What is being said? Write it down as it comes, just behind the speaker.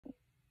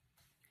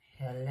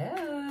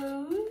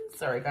Hello.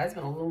 Sorry guys,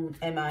 been a little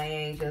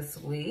MIA this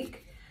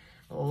week.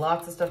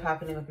 Lots of stuff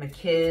happening with my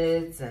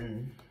kids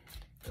and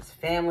just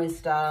family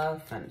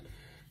stuff and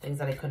things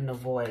that I couldn't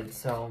avoid.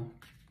 So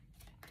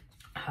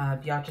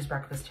Biatch's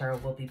Breakfast Tarot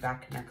will be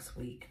back next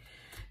week.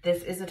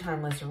 This is a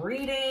timeless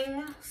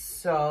reading,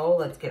 so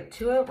let's get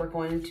to it. We're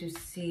going to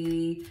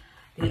see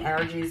the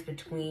energies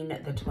between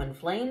the twin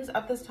flames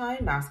at this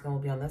time. Masculine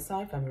will be on this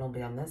side, feminine will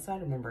be on this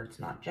side. Remember, it's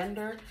not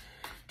gender.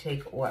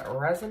 Take what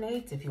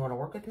resonates. If you want to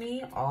work with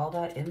me, all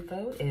that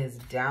info is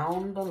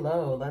down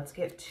below. Let's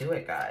get to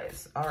it,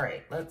 guys. All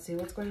right, let's see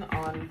what's going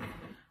on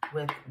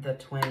with the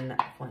twin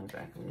flames.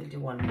 Let me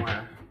do one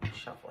more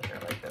shuffle here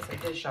like this. I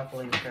did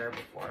shuffling tarot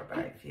before, but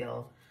I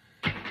feel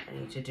I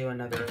need to do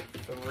another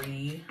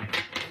 3.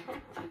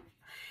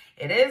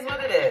 It is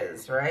what it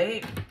is,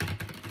 right?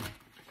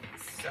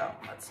 So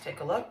let's take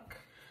a look.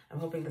 I'm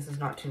hoping this is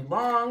not too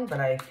long, but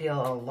I feel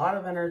a lot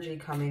of energy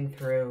coming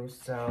through.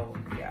 So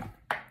yeah,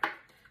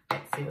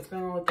 let's see what's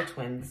going on with the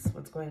twins.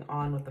 What's going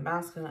on with the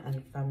masculine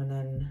and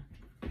feminine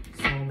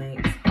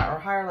soulmates, or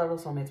higher level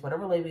soulmates,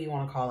 whatever label you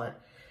want to call it.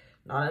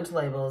 Not into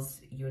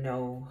labels. You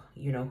know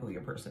who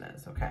your person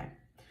is. Okay.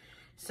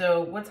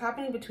 So what's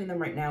happening between them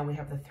right now? We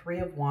have the 3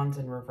 of Wands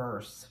in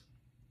reverse.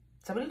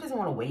 Somebody doesn't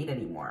want to wait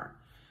anymore.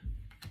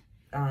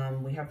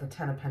 We have the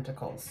 10 of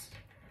Pentacles.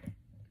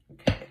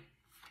 Okay.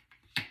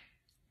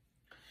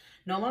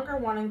 No longer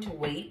wanting to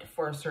wait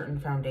for a certain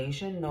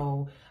foundation,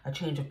 a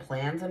change of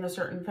plans in a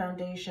certain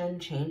foundation,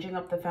 changing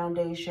up the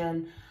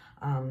foundation,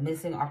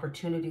 missing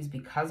opportunities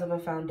because of a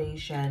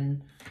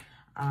foundation.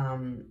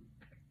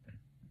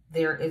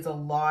 There is a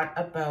lot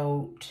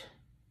about,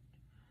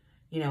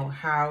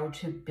 how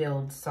to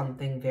build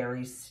something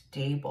very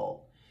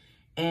stable.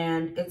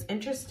 And it's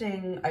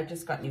interesting, I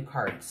just got new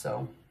cards,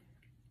 so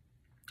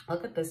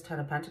look at this 10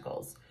 of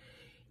Pentacles.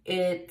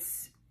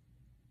 It's,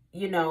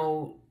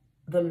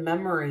 the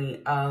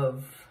memory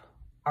of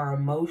our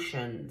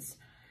emotions,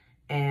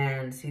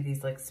 and see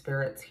these like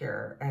spirits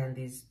here and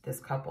this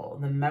couple,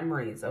 the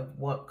memories of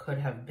what could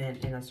have been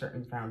in a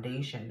certain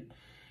foundation,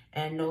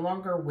 and no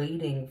longer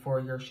waiting for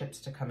your ships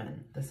to come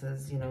in. This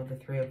is, the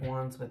 3 of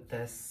Wands with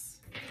this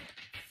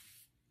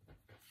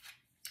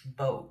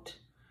boat,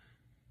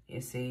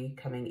 you see,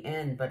 coming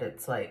in, but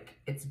it's like,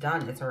 it's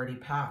done. It's already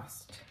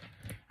passed.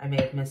 I may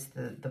have missed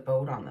the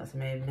boat on this. I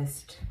may have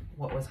missed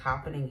what was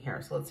happening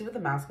here. So let's see what the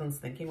masculine's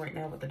thinking right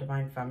now with the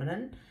divine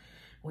feminine.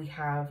 We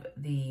have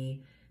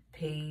the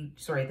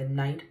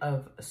Knight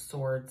of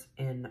Swords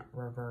in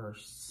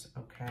reverse,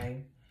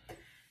 okay?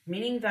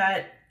 Meaning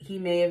that he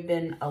may have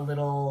been a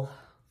little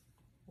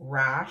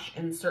rash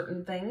in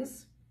certain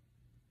things,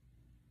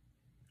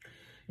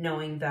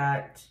 knowing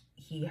that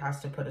he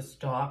has to put a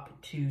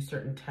stop to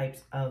certain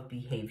types of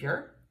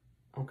behavior,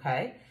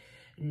 okay?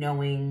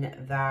 Knowing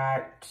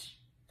that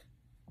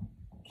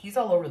he's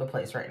all over the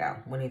place right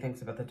now when he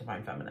thinks about the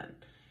divine feminine.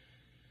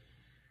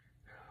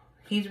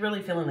 He's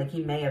really feeling like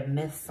he may have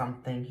missed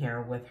something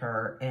here with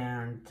her,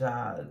 and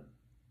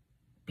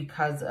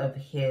because of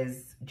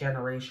his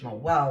generational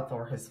wealth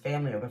or his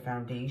family or the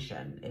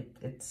foundation,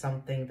 it's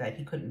something that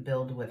he couldn't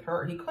build with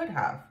her. He could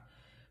have,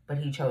 but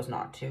he chose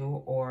not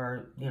to,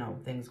 or,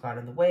 things got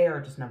in the way,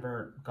 or just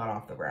never got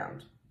off the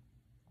ground.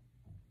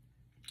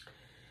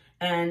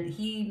 And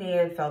he may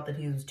have felt that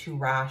he was too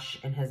rash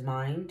in his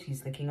mind.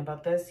 He's thinking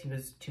about this. He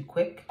was too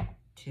quick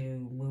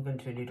to move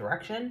into a new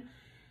direction.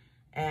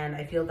 And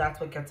I feel that's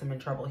what gets him in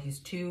trouble. He's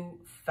too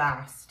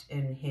fast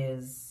in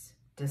his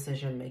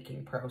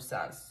decision-making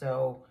process.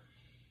 So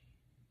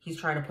he's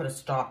trying to put a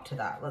stop to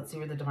that. Let's see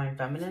where the divine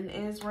feminine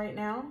is right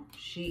now.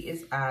 She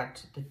is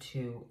at the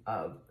 2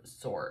 of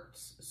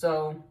Swords.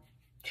 So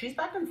she's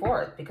back and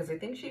forth because I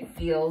think she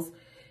feels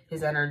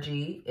his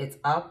energy. It's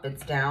up,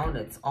 it's down,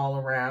 it's all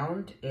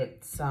around.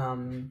 It's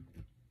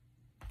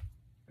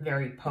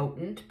very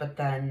potent, but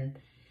then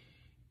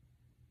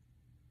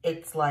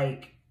it's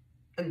like,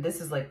 and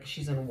this is like,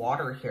 she's in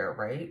water here,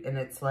 right? And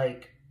it's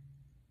like,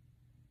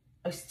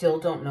 I still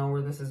don't know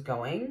where this is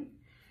going.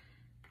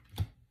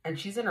 And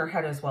she's in her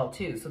head as well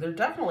too. So they're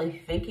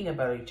definitely thinking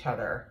about each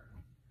other.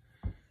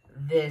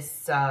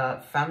 This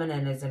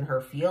feminine is in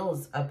her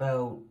feels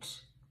about,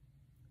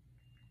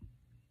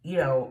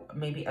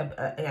 maybe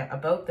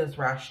about this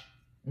rash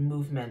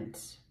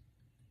movement.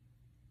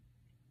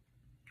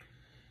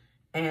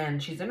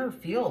 And she's in her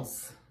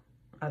feels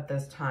at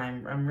this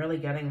time. I'm really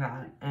getting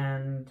that.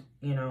 And,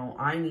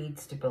 I need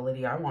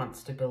stability. I want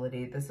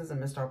stability. This is a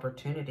missed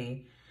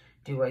opportunity.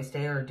 Do I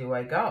stay or do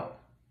I go?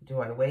 Do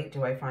I wait?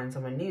 Do I find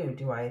someone new?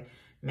 Do I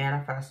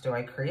manifest? Do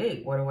I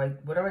create? What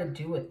do I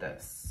do with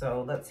this?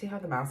 So let's see how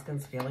the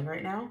masculine's feeling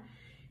right now.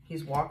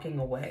 He's walking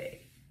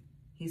away.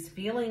 He's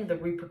feeling the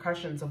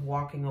repercussions of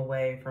walking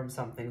away from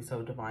something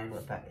so divine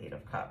with that 8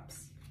 of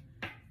Cups.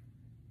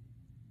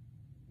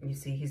 You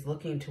see, he's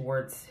looking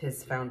towards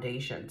his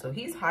foundation. So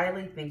he's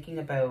highly thinking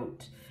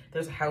about,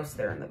 there's a house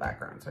there in the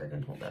background, so I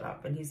didn't hold that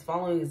up. And he's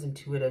following his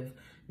intuitive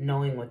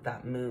knowing with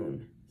that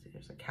moon. See,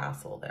 there's a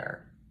castle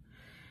there.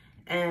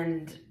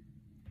 And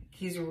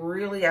he's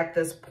really at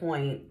this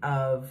point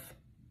of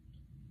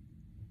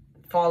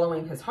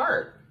following his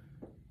heart.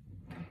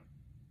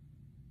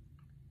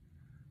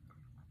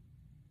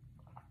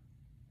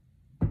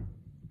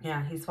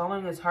 Yeah, he's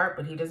following his heart,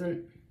 but he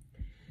doesn't,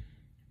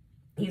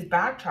 he's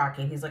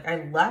backtracking. He's like,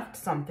 I left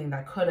something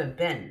that could have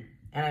been,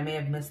 and I may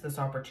have missed this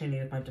opportunity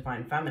with my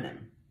divine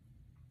feminine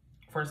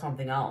for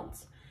something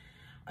else.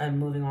 I'm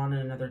moving on in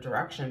another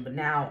direction, but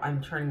now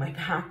I'm turning my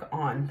back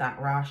on that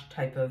rash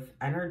type of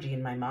energy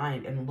in my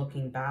mind and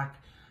looking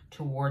back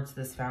towards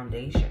this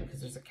foundation,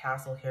 because there's a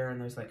castle here and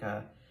there's like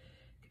a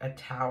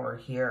tower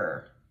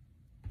here.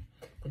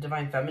 The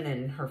divine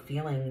feminine, her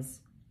feelings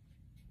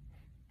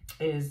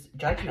is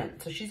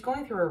judgment. So she's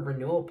going through a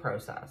renewal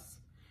process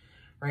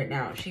right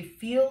now. She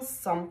feels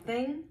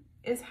something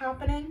is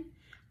happening,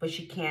 but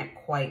she can't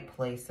quite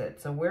place it.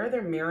 So where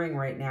they're mirroring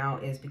right now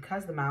is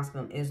because the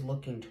masculine is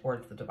looking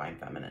towards the divine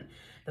feminine.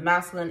 The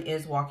masculine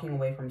is walking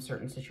away from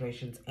certain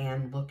situations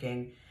and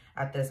looking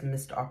at this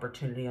missed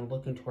opportunity and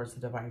looking towards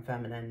the divine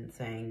feminine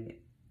saying,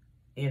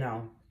 you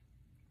know,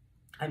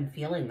 I'm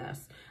feeling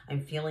this. I'm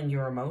feeling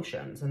your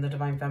emotions. And the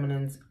divine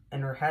feminine's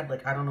in her head,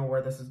 like, I don't know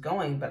where this is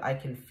going, but I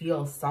can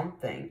feel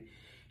something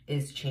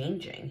is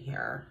changing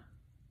here.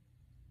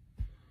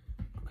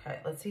 Okay,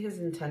 let's see his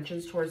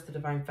intentions towards the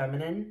divine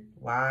feminine.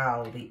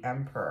 Wow, the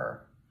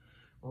Emperor.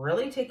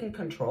 Really taking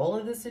control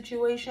of the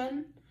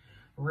situation.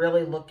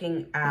 Really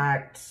looking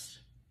at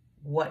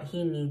what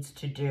he needs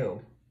to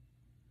do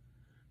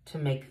to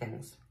make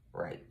things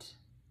right.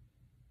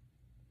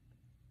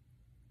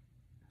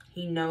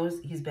 He knows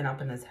he's been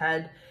up in his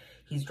head.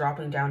 He's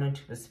dropping down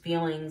into his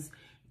feelings,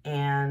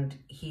 and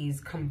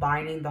he's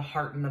combining the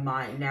heart and the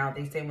mind. Now,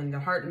 they say when the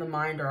heart and the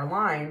mind are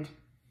aligned,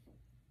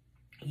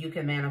 you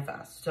can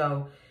manifest.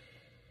 So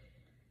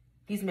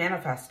he's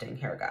manifesting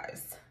here,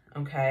 guys,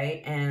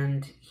 okay?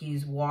 And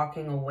he's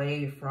walking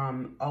away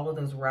from all of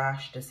those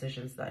rash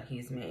decisions that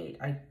he's made.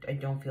 I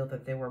don't feel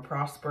that they were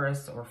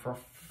prosperous or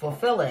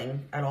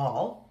fulfilling at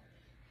all,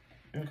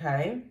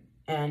 okay?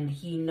 And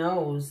he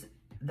knows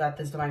that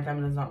this divine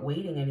feminine is not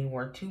waiting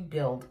anymore to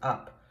build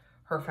up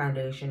her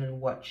foundation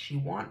and what she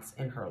wants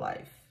in her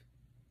life,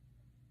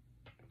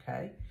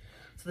 okay?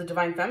 So the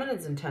divine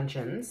feminine's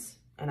intentions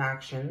and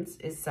actions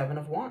is 7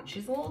 of Wands.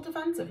 She's a little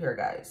defensive here,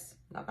 guys.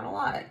 Not gonna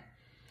lie.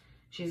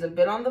 She's a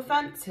bit on the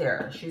fence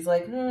here. She's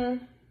like,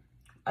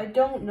 I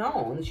don't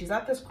know. And she's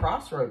at this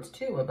crossroads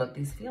too about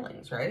these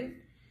feelings, right?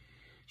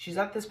 She's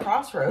at this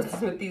crossroads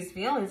with these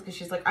feelings because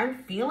she's like,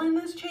 I'm feeling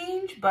this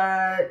change,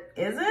 but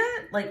is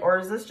it? Like, or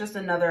is this just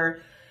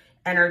another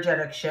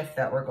energetic shift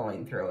that we're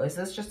going through? Is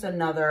this just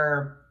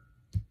another,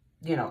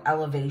 you know,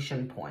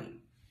 elevation point?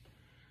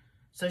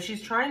 So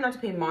she's trying not to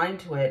pay mind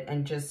to it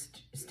and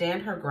just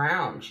stand her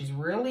ground. She's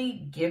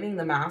really giving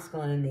the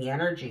masculine and the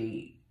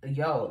energy,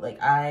 yo, like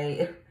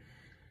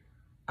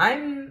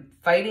I'm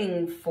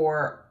fighting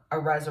for a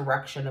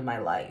resurrection in my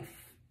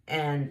life.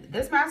 And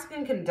this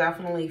masculine can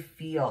definitely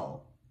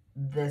feel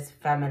this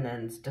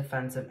feminine's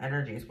defensive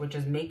energies, which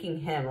is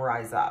making him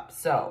rise up.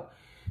 So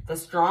the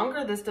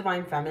stronger this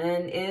divine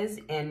feminine is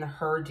in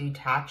her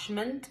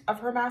detachment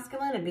of her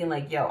masculine and being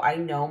like, yo, I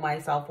know my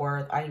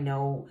self-worth. I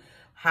know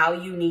how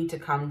you need to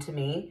come to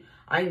me.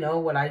 I know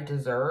what I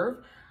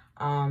deserve.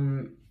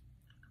 And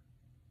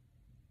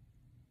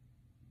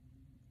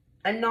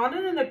not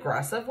in an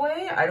aggressive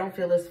way. I don't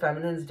feel this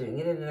feminine's doing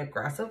it in an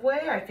aggressive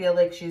way. I feel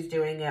like she's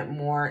doing it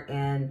more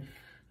in,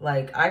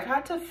 like, I've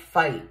had to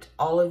fight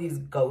all of these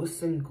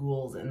ghosts and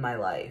ghouls in my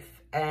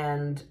life.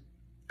 And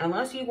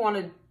unless you want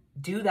to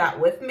do that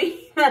with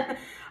me,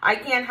 I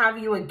can't have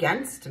you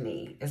against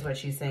me, is what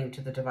she's saying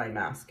to the divine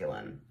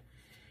masculine.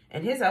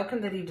 And his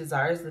outcome that he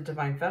desires, the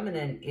divine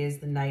feminine, is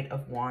the Knight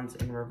of Wands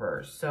in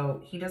reverse. So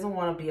he doesn't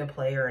want to be a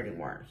player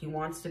anymore. He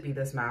wants to be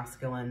this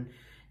masculine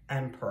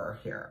emperor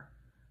here.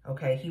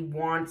 Okay, he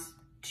wants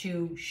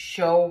to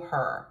show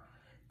her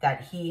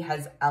that he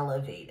has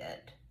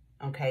elevated.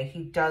 Okay,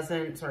 he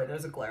doesn't, sorry,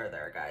 there's a glare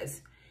there,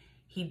 guys.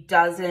 He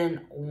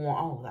doesn't want,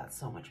 oh, that's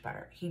so much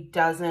better. He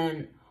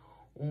doesn't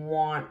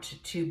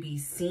want to be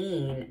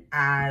seen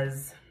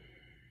as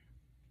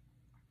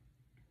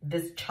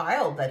this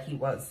child that he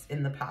was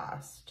in the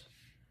past.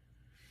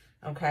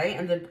 Okay,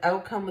 and the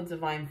outcome with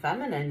divine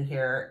feminine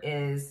here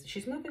is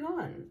she's moving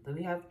on. Then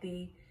we have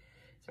the,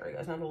 sorry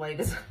guys, now the light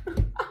is,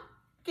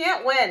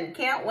 can't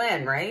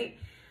win, right?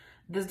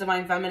 This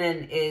divine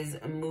feminine is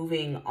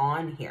moving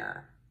on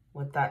here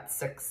with that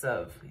 6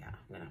 of, yeah,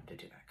 I'm gonna have to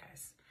do that,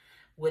 guys.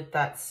 With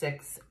that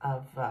 6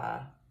 of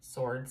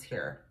swords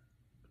here.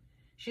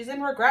 She's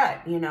in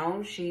regret, you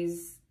know,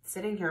 she's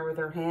sitting here with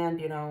her hand,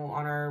 you know,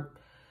 on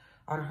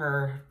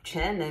her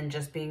chin and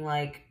just being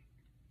like,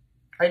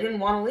 I didn't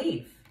want to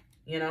leave,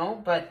 you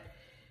know, but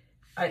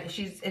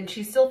she's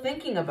still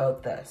thinking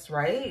about this,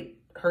 right?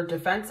 Her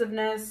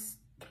defensiveness,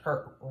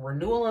 her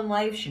renewal in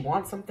life. She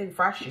wants something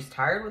fresh. She's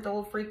tired with the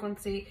old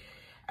frequency.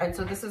 And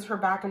so this is her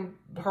back and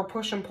her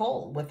push and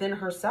pull within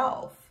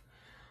herself.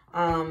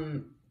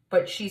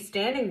 But she's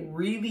standing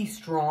really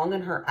strong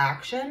in her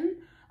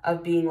action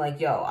of being like,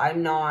 yo,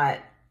 I'm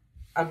not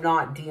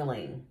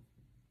dealing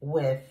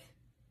with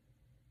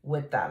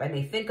that. I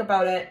may think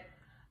about it.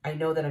 I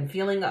know that I'm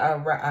feeling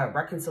a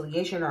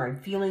reconciliation, or I'm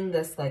feeling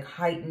this like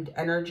heightened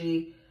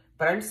energy,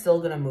 but I'm still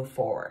going to move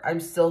forward. I'm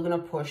still going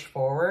to push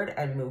forward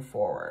and move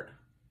forward.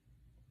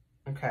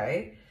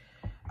 Okay.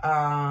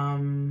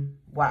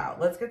 Wow.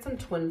 Let's get some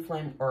twin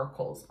flame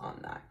oracles on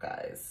that,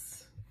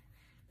 guys.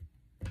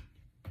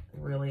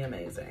 Really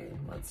amazing.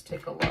 Let's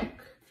take a look. I'm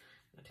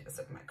gonna take a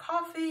sip of my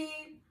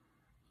coffee.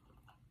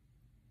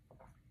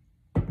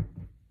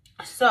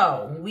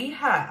 So we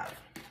have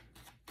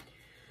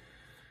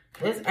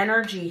this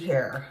energy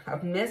here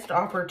of missed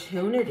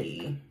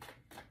opportunity,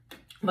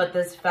 but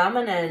this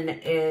feminine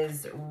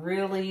is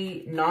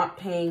really not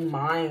paying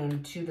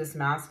mind to this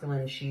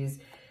masculine. She's,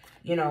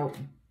 you know,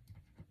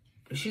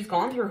 she's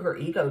gone through her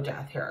ego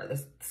death here.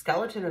 This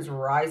skeleton is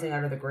rising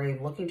out of the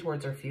grave, looking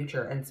towards her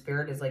future, and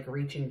spirit is like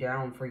reaching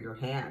down for your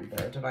hand,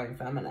 the divine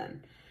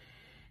feminine.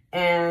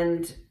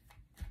 And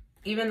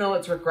even though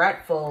it's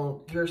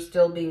regretful, you're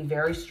still being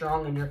very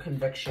strong in your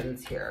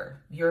convictions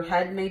here. Your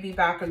head may be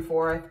back and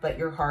forth, but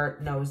your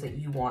heart knows that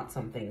you want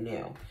something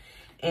new.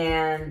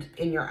 And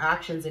in your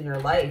actions in your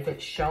life,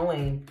 it's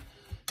showing,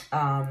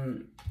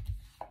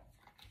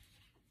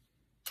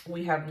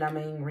 we have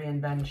numbing,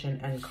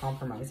 reinvention, and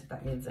compromise, if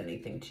that means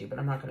anything to you, but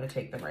I'm not going to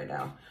take them right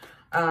now.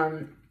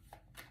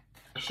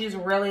 She's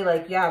really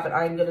like, yeah, but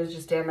I'm going to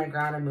just stand my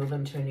ground and move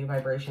into a new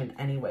vibration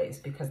anyways,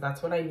 because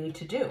that's what I need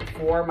to do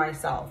for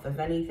myself. If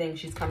anything,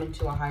 she's coming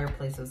to a higher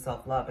place of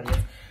self-love, and it's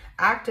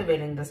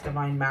activating this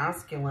divine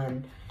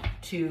masculine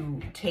to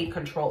take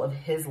control of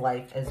his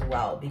life as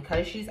well,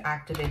 because she's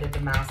activated the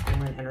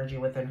masculine energy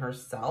within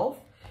herself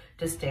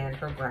to stand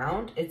her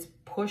ground. It's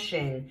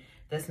pushing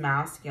this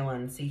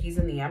masculine. See, he's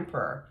in the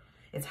Emperor.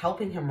 It's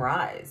helping him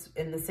rise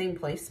in the same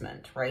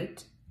placement,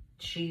 right?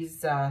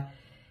 She's,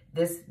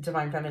 this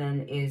divine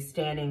feminine is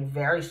standing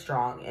very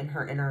strong in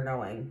her inner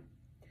knowing.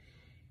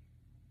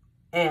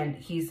 And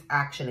he's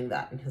actioning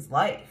that in his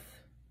life.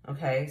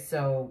 Okay,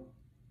 so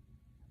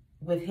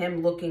with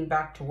him looking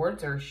back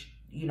towards her,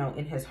 you know,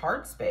 in his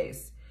heart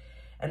space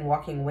and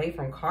walking away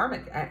from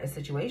karmic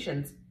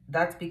situations,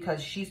 that's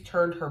because she's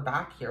turned her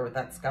back here with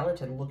that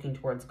skeleton looking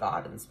towards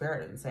God and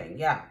spirit and saying,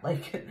 yeah,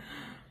 like,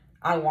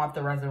 I want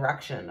the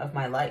resurrection of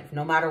my life,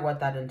 no matter what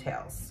that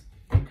entails.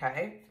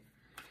 Okay.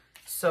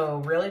 So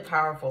really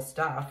powerful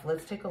stuff.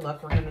 Let's take a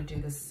look. We're going to do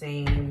the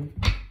same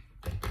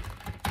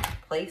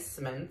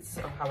placements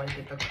of how I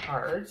did the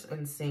cards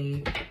and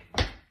see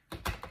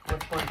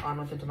what's going on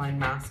with the divine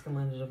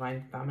masculine and the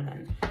divine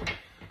feminine.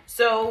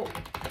 So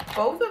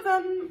both of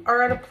them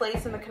are at a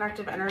place in the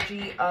connective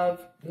energy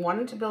of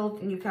wanting to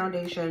build a new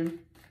foundation,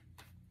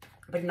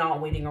 but not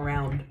waiting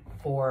around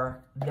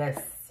for this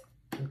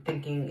and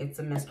thinking it's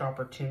a missed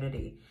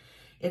opportunity.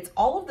 It's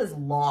all of this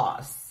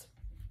loss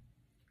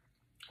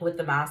with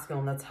the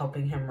masculine that's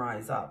helping him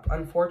rise up.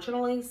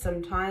 Unfortunately,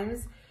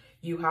 sometimes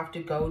you have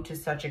to go to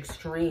such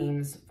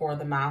extremes for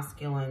the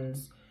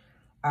masculines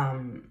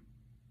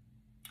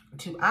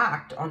to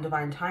act on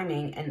divine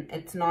timing. And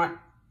it's not,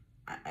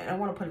 I don't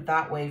want to put it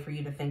that way for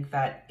you to think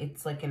that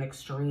it's like an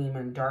extreme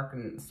and dark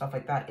and stuff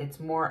like that. It's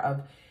more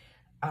of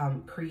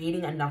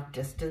creating enough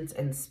distance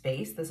and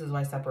space. This is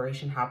why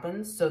separation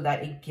happens, so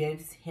that it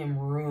gives him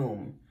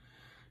room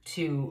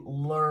to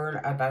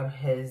learn about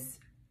his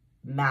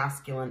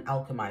masculine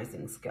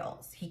alchemizing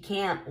skills. He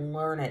can't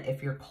learn it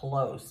if you're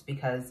close,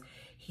 because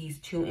he's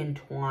too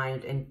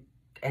entwined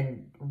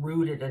and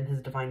rooted in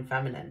his divine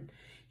feminine.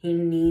 He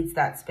needs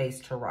that space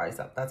to rise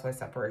up. That's why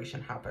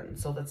separation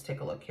happens. So let's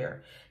take a look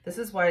here. This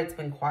is why it's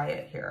been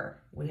quiet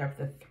here. We have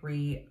the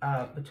three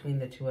between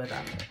the two of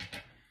them.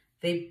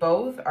 They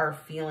both are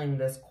feeling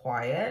this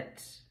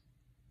quiet,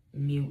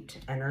 mute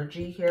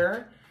energy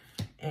here.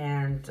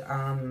 And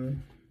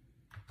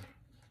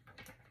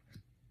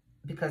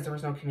because there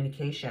was no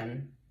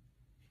communication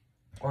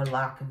or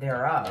lack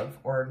thereof,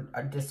 or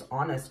a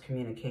dishonest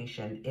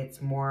communication,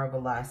 it's more of a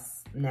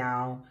less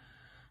now,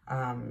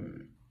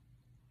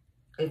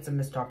 it's a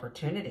missed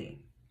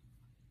opportunity.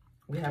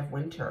 We have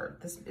winter.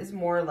 This is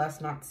more or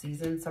less not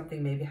season.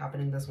 Something may be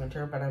happening this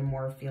winter, but I'm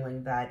more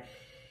feeling that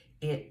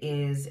it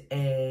is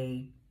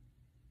an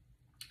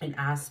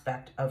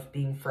aspect of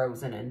being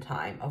frozen in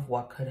time of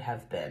what could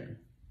have been.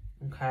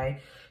 Okay,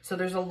 so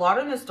there's a lot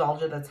of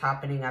nostalgia that's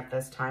happening at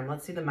this time.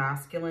 Let's see the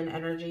masculine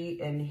energy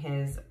in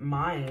his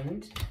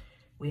mind.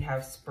 We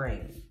have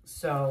spring.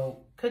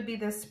 So could be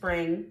this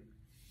spring,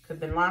 could have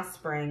been last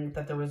spring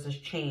that there was this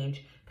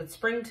change. But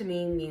spring to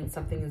me means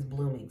something is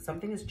blooming,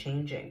 something is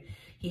changing.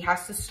 He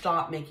has to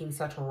stop making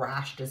such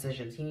rash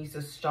decisions. He needs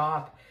to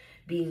stop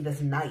being this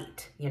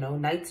knight. You know,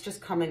 knights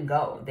just come and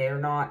go. They're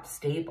not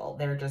stable.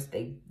 They're just,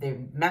 they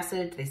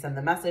message, they send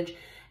the message,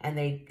 and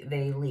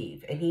they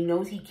leave. And he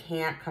knows he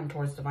can't come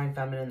towards divine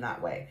feminine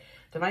that way.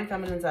 Divine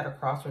feminine's at a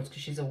crossroads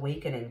because she's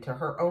awakening to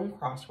her own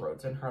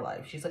crossroads in her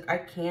life. She's like, I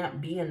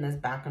can't be in this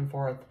back and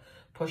forth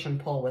push and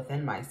pull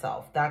within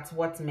myself. That's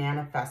what's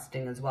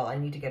manifesting as well. I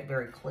need to get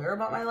very clear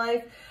about my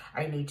life.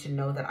 I need to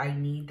know that I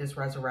need this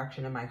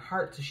resurrection in my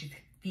heart. So she's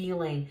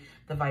feeling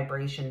the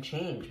vibration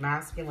change.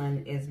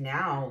 Masculine is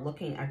now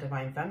looking at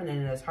divine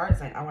feminine in his heart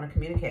saying, I want to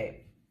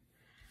communicate.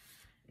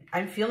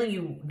 I'm feeling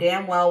you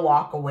damn well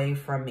walk away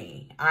from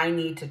me. I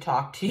need to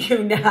talk to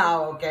you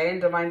now, okay?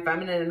 And Divine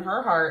Feminine in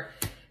her heart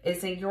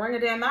is saying, you're wearing a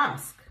damn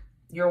mask.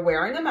 You're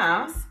wearing a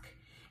mask,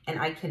 and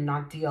I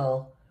cannot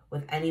deal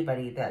with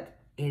anybody that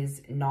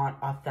is not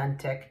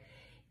authentic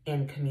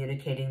in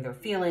communicating their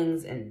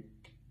feelings and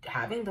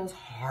having those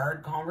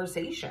hard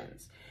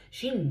conversations.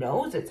 She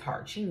knows it's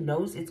hard. She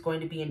knows it's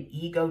going to be an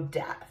ego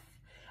death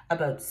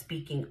about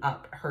speaking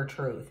up her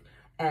truth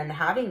and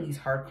having these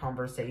hard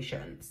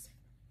conversations.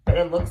 But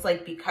it looks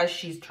like because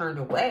she's turned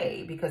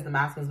away, because the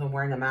masculine's been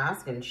wearing a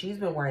mask and she's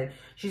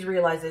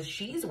realizes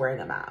she's wearing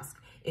a mask.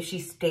 If she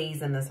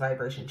stays in this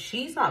vibration,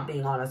 she's not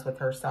being honest with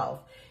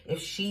herself.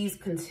 If she's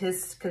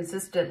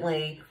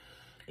consistently,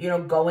 you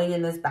know, going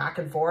in this back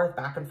and forth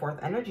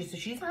energy. So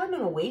she's had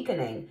an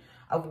awakening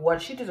of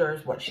what she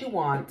deserves, what she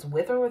wants,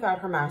 with or without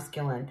her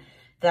masculine,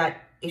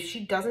 that if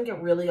she doesn't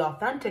get really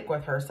authentic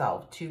with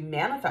herself to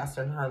manifest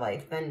in her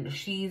life, then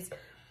she's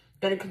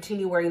going to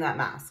continue wearing that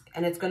mask.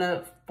 And it's going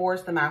to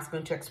force the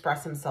masculine to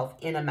express himself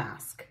in a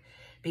mask,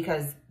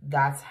 because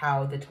that's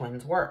how the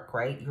twins work,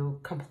 right? You're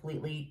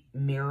completely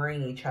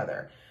mirroring each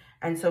other.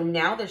 And so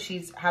now that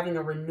she's having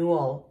a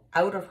renewal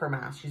out of her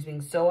mask, she's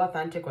being so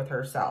authentic with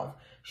herself,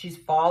 she's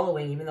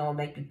following, even though it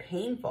might be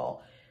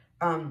painful,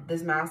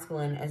 this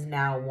masculine is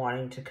now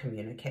wanting to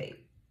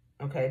communicate,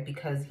 okay?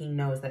 Because he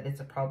knows that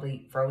it's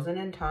probably frozen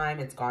in time,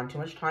 it's gone too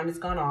much time, it's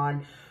gone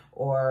on,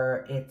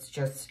 or it's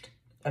just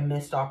a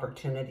missed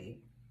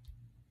opportunity,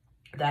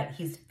 that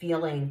he's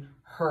feeling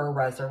her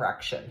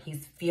resurrection.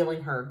 He's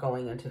feeling her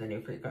going into the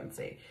new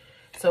frequency.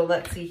 So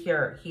let's see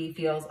here. He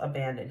feels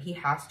abandoned. He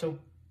has to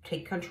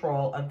take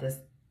control of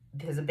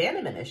his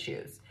abandonment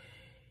issues.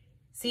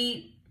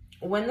 See,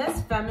 when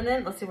this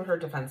feminine, let's see what her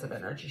defensive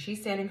energy,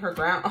 she's standing her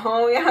ground.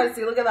 Oh yeah,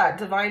 see, look at that,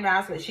 divine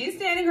masculine. She's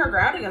standing her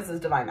ground against this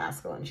divine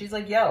masculine. She's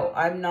like, yo,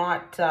 I'm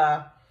not,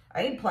 I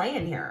ain't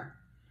playing here.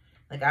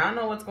 Like, I don't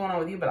know what's going on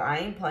with you, but I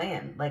ain't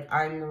playing. Like,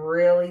 I'm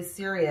really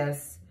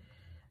serious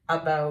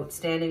about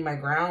standing my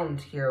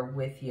ground here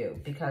with you,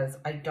 because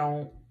I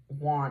don't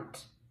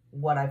want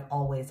what I've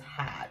always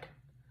had,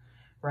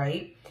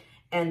 right?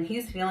 And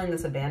he's feeling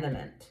this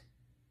abandonment.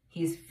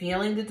 He's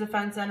feeling the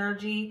defense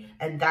energy,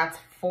 and that's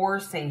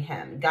forcing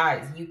him.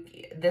 Guys,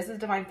 this is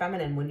divine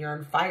feminine when you're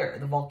on fire,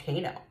 the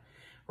volcano,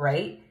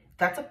 right?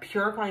 That's a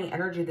purifying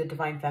energy that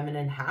divine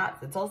feminine has.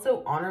 It's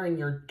also honoring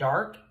your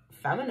dark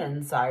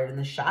feminine side in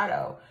the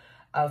shadow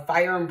of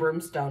fire and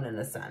brimstone, in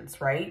a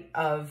sense, right?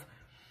 Of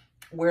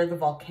where I'm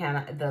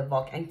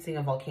seeing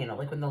a volcano,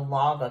 like when the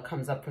lava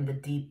comes up from the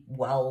deep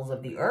wells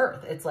of the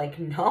earth. It's like,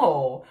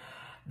 no,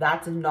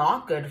 that's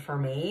not good for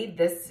me.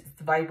 This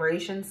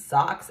vibration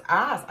sucks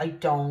ass. I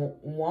don't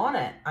want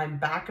it. I'm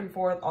back and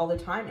forth all the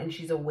time. And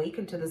she's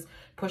awakened to this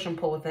push and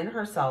pull within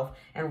herself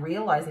and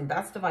realizing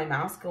that's divine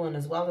masculine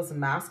as well as a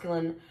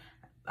masculine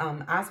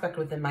aspect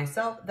within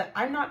myself, that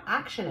I'm not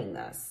actioning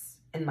this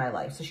in my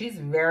life. So she's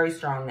very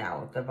strong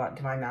now with the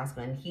divine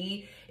masculine.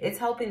 It's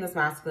helping this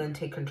masculine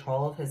take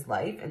control of his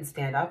life and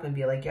stand up and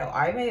be like, yo,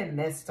 I may have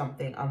missed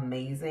something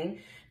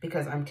amazing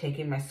because I'm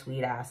taking my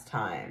sweet ass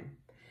time.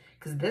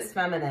 Because this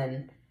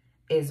feminine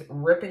is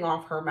ripping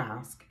off her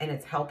mask, and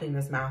it's helping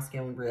this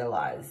masculine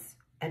realize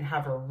and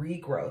have a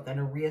regrowth and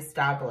a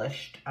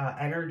reestablished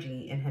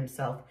energy in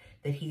himself,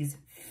 that he's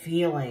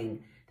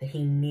feeling that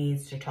he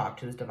needs to talk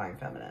to his divine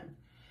feminine.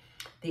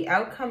 The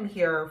outcome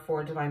here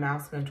for divine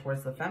masculine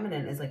towards the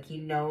feminine is like, he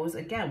knows,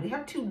 again, we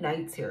have two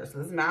knights here. So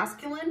this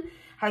masculine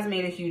has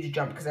made a huge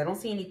jump, because I don't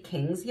see any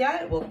kings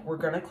yet. Well, we're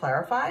going to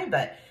clarify,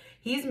 but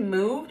he's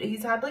moved.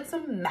 He's had like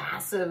some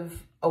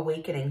massive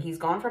awakening. He's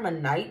gone from a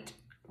knight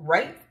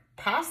right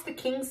past the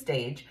king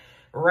stage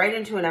right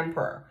into an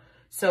emperor.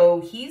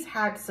 So he's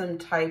had some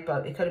type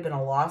of, it could have been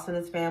a loss in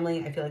his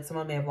family. I feel like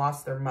someone may have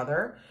lost their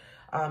mother.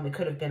 It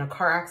could have been a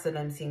car accident.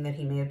 I'm seeing that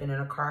he may have been in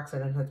a car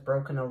accident and has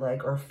broken a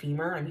leg, or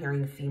femur. I'm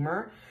hearing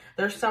femur.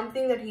 There's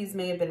something that he's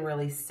may have been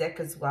really sick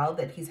as well,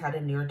 that he's had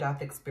a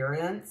near-death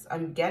experience.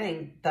 I'm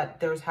getting that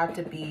there's had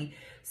to be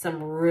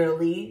some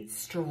really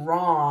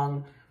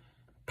strong,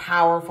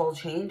 powerful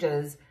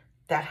changes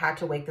that had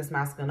to wake this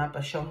masculine up,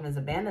 but show him his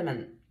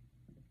abandonment.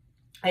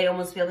 I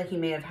almost feel like he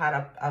may have had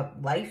a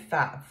life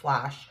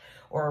flash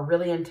or a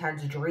really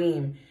intense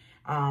dream,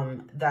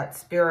 that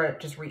spirit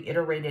just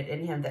reiterated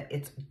in him that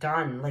it's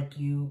done. Like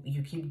you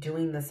keep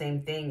doing the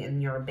same thing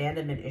in your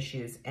abandonment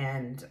issues.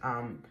 And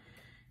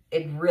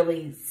it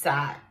really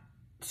sat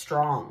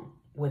strong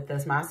with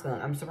this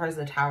masculine. I'm surprised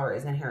the tower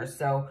isn't here.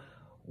 So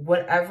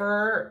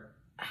whatever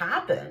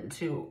happened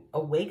to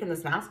awaken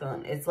this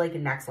masculine, it's like a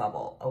next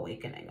level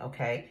awakening,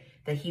 okay?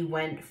 That he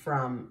went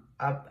from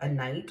a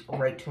knight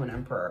right to an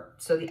emperor.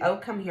 So the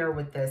outcome here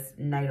with this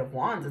Knight of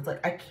Wands, it's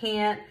like, I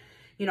can't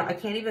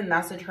even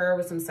message her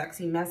with some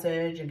sexy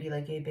message and be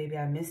like, hey, baby,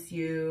 I miss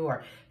you,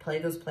 or play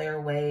those player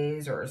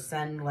ways, or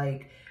send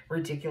like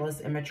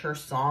ridiculous immature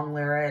song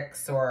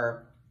lyrics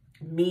or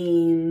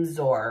memes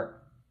or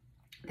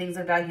things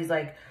like that. He's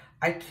like,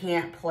 I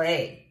can't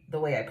play the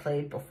way I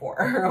played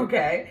before,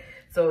 okay?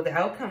 So the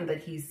outcome that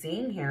he's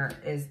seeing here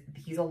is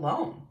he's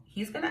alone.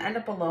 He's going to end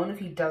up alone if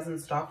he doesn't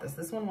stop this.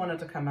 This one wanted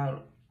to come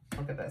out,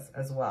 look at this,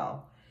 as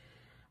well.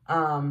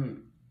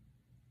 And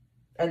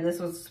this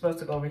was supposed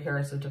to go over here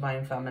as the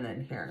divine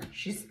feminine here.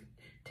 She's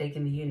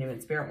taking the union,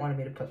 and Spirit wanted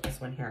me to put this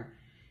one here.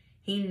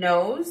 He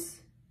knows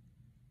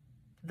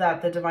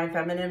that the divine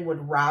feminine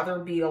would rather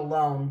be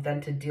alone than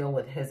to deal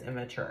with his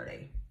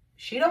immaturity.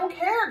 She don't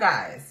care,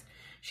 guys.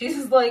 She's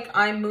just like,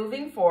 I'm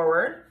moving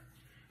forward,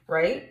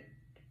 right?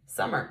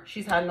 Summer,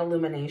 she's had an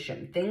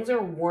illumination. Things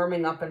are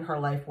warming up in her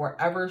life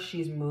wherever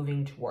she's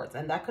moving towards.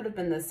 And that could have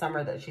been this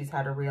summer that she's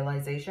had a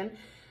realization.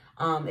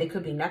 It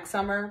could be next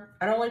summer.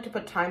 I don't like to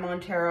put time on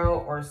tarot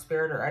or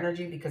spirit or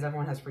energy because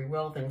everyone has free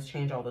will. Things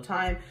change all the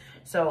time.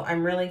 So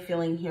I'm really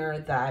feeling here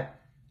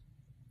that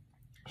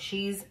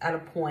she's at a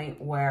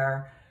point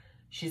where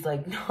she's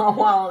like, no,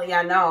 well,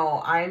 yeah,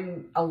 no,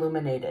 I'm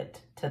illuminated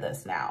to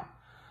this now.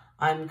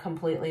 I'm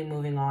completely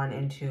moving on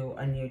into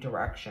a new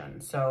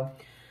direction. So,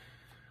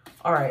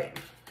 all right,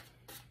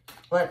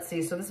 let's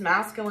see. So this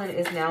masculine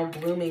is now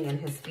blooming in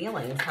his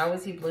feelings. How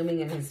is he blooming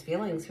in his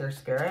feelings here,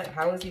 Spirit?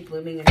 How is he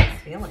blooming in his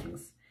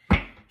feelings?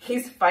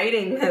 He's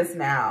fighting this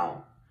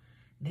now.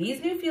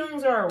 These new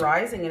feelings are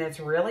arising and it's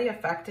really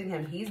affecting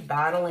him. He's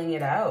battling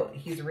it out.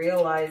 He's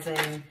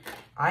realizing,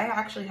 I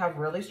actually have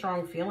really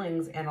strong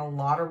feelings and a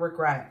lot of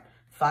regret.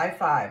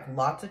 5-5,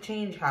 lots of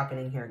change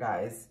happening here,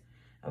 guys.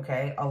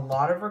 Okay, a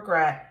lot of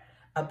regret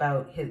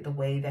about the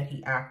way that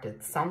he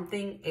acted.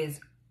 Something is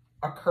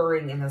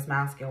occurring in this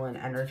masculine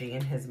energy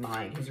in his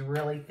mind. He's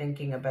really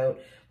thinking about,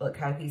 look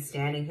how he's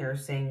standing here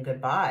saying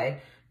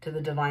goodbye to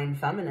the divine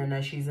feminine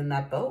as she's in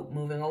that boat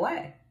moving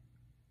away.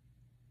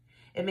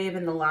 It may have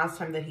been the last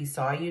time that he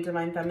saw you,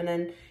 divine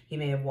feminine. He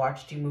may have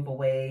watched you move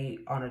away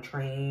on a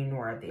train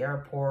or at the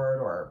airport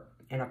or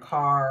in a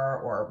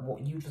car, or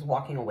you just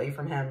walking away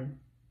from him.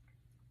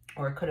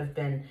 Or it could have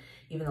been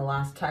even the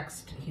last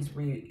text he's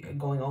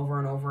going over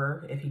and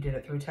over if he did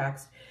it through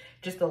text.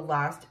 Just the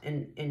last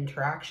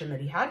interaction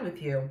that he had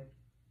with you.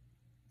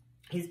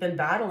 He's been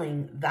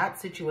battling that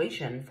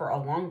situation for a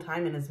long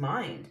time in his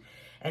mind.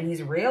 And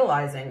he's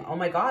realizing, oh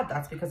my God,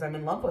 that's because I'm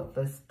in love with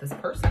this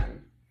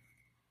person.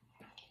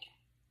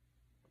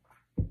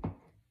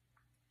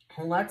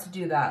 Let's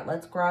do that.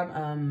 Let's grab,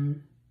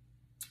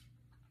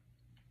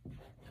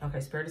 okay,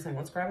 Spirit is saying,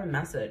 let's grab a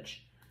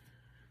message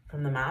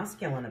from the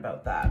masculine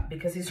about that,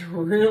 because he's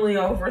really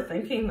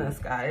overthinking this,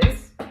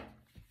 guys.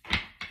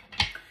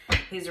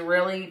 He's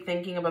really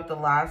thinking about the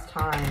last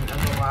time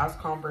of the last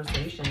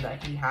conversation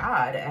that he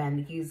had, and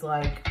he's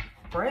like,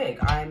 Brig,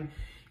 I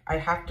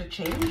have to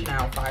change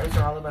now. Fives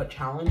are all about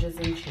challenges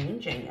and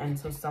changing, and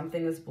so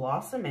something is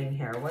blossoming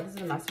here. What is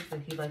the message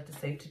that he'd like to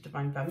say to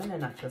divine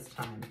feminine at this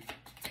time?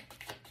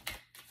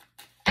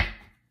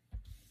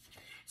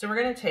 So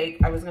we're going to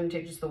take, I was going to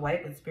take just the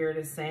white, but Spirit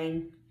is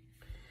saying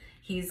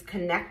he's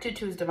connected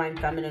to his divine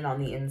feminine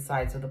on the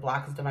inside. So the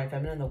black is divine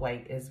feminine, the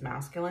white is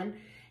masculine.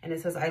 And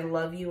it says, I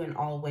love you in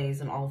all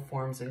ways, in all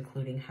forms,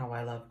 including how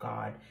I love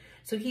God.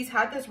 So he's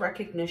had this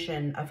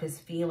recognition of his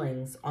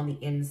feelings on the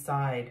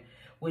inside,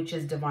 which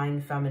is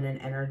divine feminine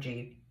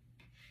energy,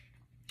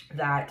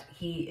 that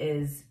he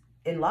is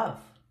in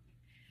love.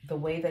 The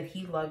way that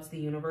he loves the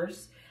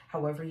universe,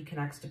 however he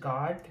connects to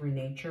God, through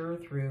nature,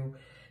 through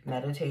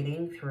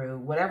meditating, through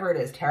whatever it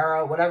is,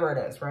 tarot, whatever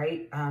it is,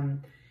 right?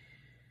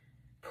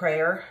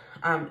 Prayer.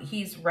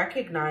 He's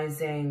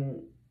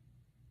recognizing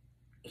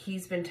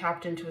he's been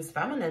tapped into his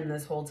feminine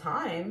this whole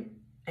time,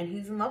 and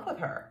he's in love with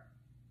her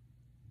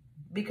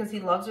because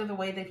he loves her the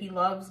way that he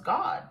loves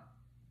God.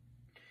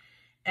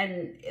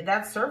 And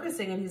that's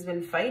surfacing, and he's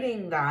been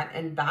fighting that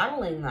and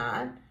battling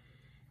that.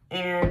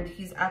 And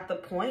he's at the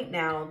point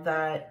now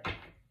that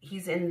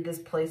he's in this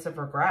place of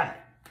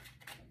regret.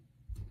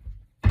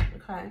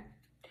 Okay.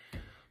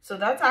 So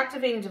that's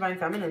activating divine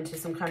feminine to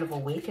some kind of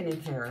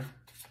awakening here,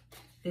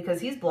 because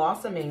he's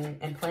blossoming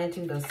and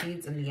planting those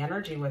seeds in the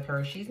energy with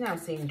her. She's now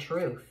seeing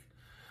truth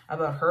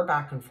about her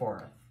back and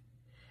forth,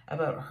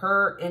 about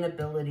her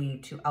inability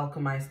to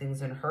alchemize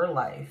things in her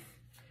life.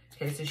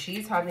 Okay, so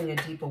she's having a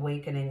deep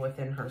awakening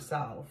within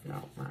herself. No,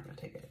 we're not going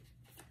to take it.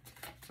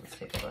 Let's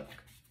take a look.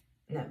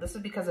 Now, this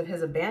is because of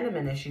his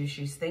abandonment issues.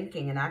 She's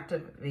thinking and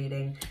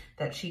activating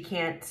that she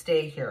can't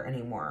stay here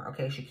anymore.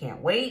 Okay, she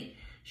can't wait.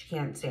 She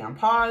can't stay on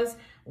pause.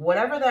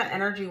 Whatever that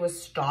energy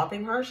was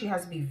stopping her, she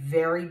has to be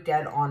very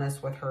dead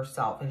honest with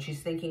herself. And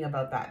she's thinking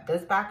about that.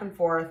 This back and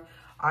forth,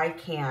 I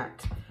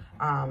can't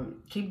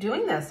keep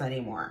doing this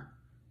anymore.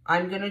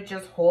 I'm going to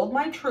just hold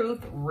my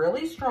truth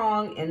really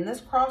strong in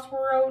this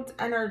crossroads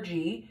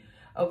energy,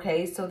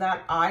 okay, so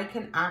that I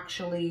can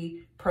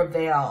actually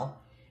prevail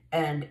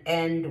and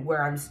end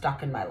where I'm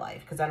stuck in my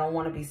life, because I don't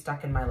want to be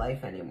stuck in my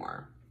life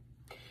anymore.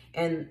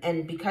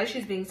 And because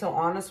she's being so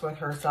honest with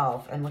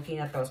herself and looking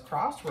at those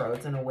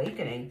crossroads and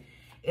awakening,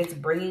 it's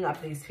bringing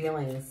up these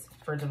feelings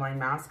for divine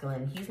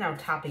masculine. He's now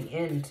tapping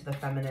into the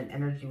feminine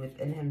energy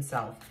within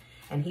himself.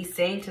 And he's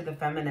saying to the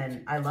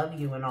feminine, I love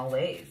you in all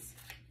ways,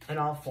 in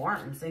all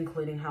forms,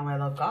 including how I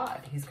love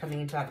God. He's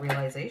coming into that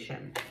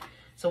realization.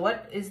 So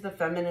what is the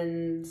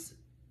feminine's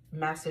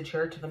message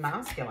here to the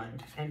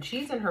masculine, and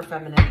she's in her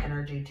feminine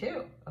energy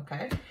too.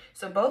 Okay,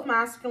 so both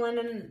masculine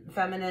and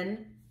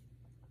feminine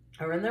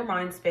are in their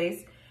mind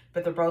space,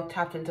 but they're both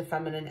tapped into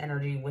feminine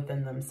energy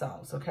within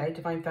themselves. Okay,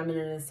 divine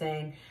feminine is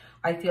saying,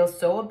 I feel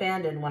so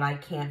abandoned when I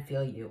can't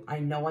feel you. I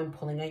know I'm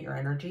pulling at your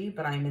energy,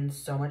 but I'm in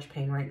so much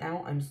pain right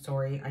now. I'm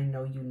sorry. I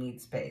know you need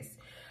space.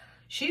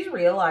 She's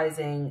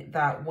realizing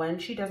that when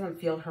she doesn't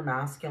feel her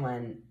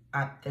masculine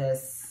at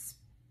this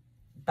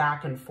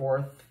back and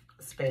forth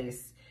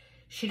space,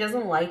 she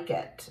doesn't like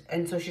it.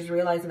 And so she's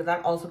realizing that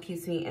that also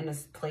keeps me in a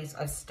place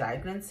of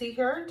stagnancy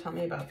here. Tell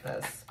me about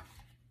this.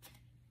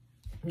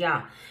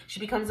 Yeah, she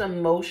becomes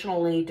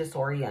emotionally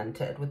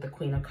disoriented with the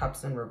Queen of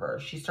Cups in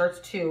reverse. She starts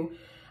to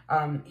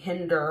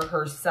hinder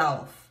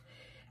herself,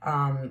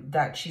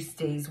 that she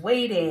stays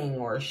waiting,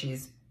 or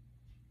she's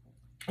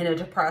in a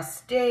depressed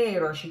state,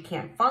 or she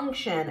can't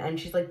function. And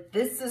she's like,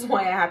 this is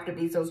why I have to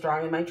be so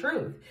strong in my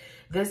truth.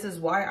 This is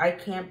why I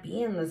can't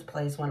be in this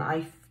place when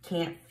I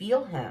can't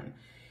feel him.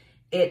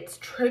 It's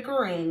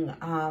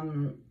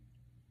triggering,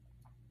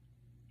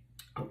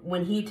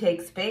 when he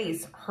takes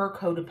space, her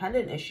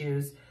codependent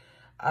issues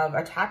of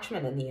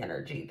attachment in the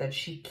energy, that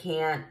she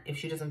can't, if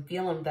she doesn't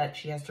feel him, that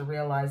she has to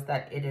realize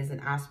that it is an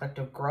aspect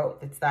of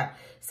growth. It's that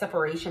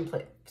separation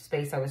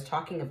space I was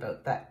talking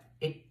about, that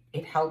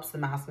it helps the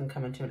masculine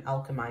come into an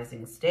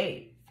alchemizing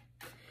state.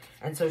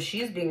 And so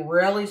she's being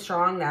really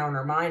strong now in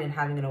her mind and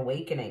having an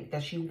awakening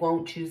that she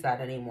won't choose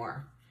that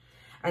anymore.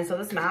 And so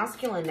this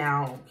masculine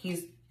now,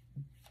 he's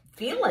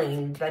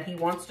feeling that he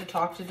wants to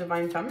talk to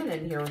divine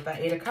feminine here with that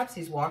 8 of Cups.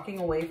 He's walking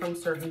away from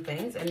certain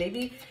things and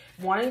maybe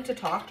wanting to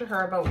talk to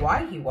her about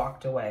why he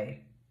walked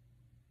away.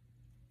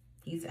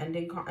 He's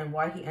ending, and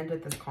why he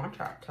ended this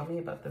contract. Tell me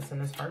about this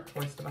in his heart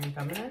towards divine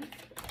feminine.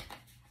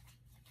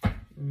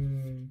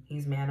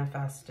 He's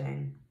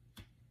manifesting.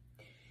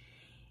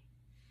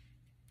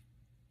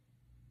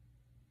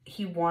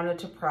 He wanted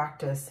to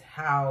practice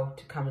how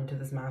to come into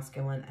this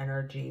masculine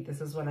energy.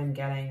 This is what I'm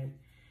getting.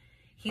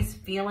 He's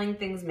feeling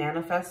things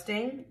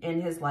manifesting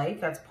in his life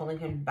that's pulling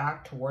him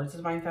back towards the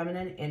divine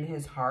feminine in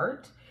his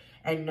heart,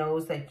 and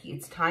knows that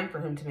it's time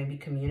for him to maybe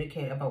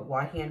communicate about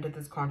why he ended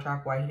this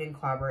contract, why he didn't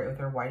collaborate with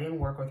her, why he didn't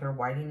work with her,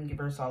 why he didn't give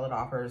her solid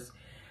offers.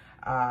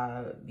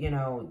 You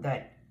know,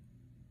 that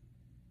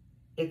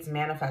it's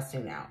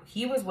manifesting now.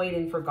 He was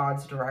waiting for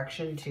God's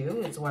direction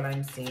too, is what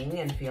I'm seeing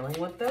and feeling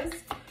with this.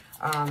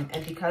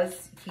 And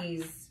because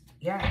he's,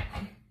 yeah,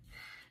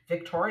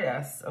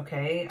 victorious,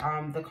 okay,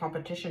 the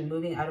competition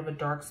moving out of a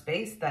dark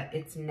space, that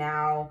it's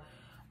now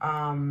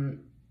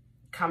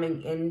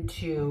coming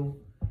into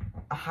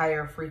a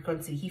higher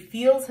frequency. He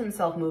feels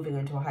himself moving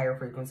into a higher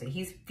frequency.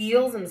 He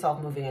feels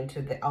himself moving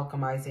into the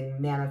alchemizing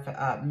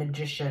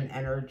magician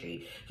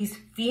energy. He's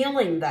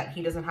feeling that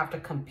he doesn't have to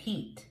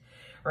compete,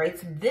 right?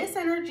 So this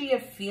energy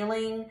of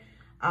feeling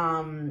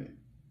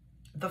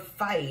the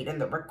fight and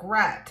the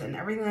regret and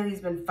everything that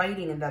he's been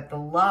fighting, and that the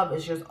love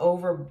is just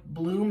over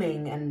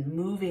blooming and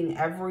moving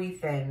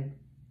everything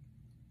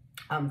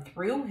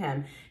through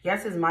him.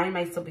 Yes, his mind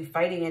might still be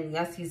fighting, and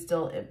yes, he's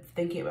still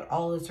thinking about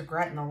all his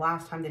regret and the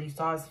last time that he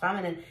saw his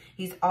feminine.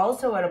 He's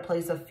also at a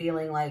place of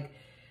feeling like,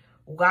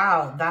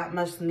 wow, that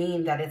must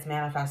mean that it's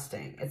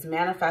manifesting. It's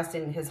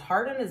manifesting. His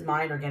heart and his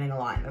mind are getting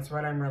aligned. That's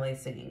what I'm really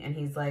seeing. And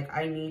he's like,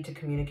 I need to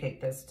communicate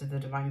this to the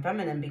divine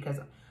feminine because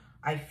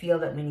I feel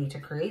that we need to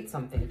create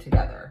something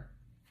together.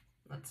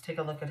 Let's take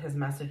a look at his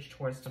message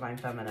towards divine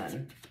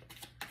feminine.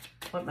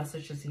 What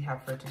message does he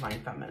have for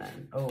divine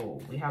feminine?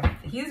 Oh,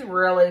 he's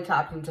really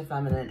tapped into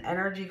feminine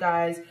energy,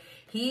 guys.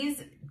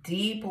 He's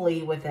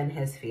deeply within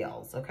his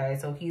feels, okay?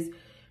 So he's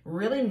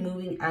really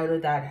moving out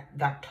of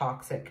that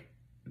toxic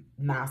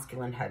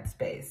masculine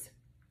headspace.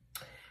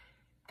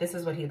 This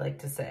is what he'd like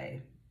to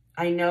say.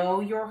 I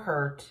know you're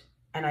hurt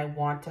and I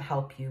want to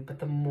help you, but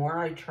the more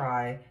I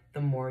try,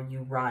 the more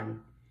you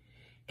run.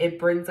 It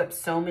brings up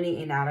so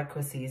many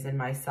inadequacies in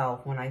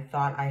myself when I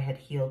thought I had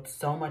healed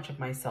so much of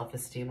my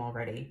self-esteem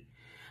already.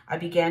 I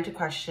began to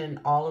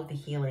question all of the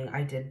healing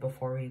I did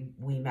before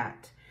we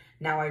met.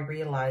 Now I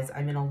realize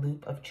I'm in a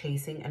loop of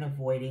chasing and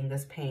avoiding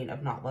this pain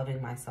of not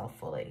loving myself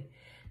fully.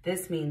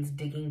 This means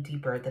digging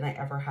deeper than I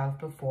ever have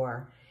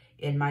before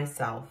in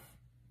myself.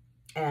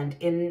 And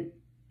in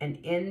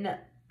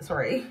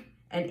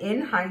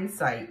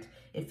hindsight,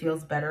 it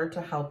feels better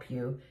to help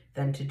you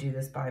than to do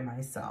this by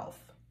myself.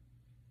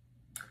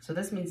 So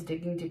this means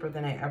digging deeper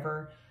than I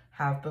ever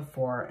have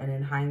before, and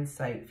in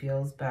hindsight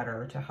feels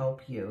better to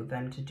help you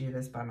than to do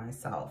this by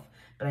myself.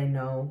 But I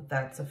know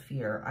that's a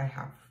fear I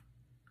have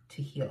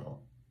to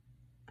heal,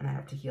 and I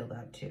have to heal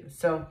that too.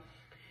 So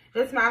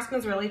this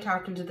masculine's really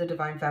tapped into the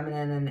divine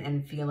feminine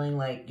and feeling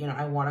like, you know,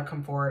 I want to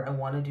come forward, I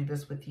want to do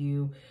this with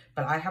you,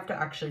 but I have to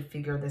actually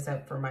figure this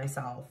out for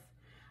myself.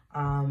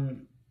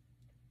 And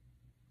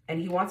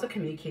he wants to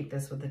communicate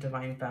this with the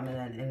divine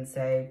feminine and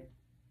say,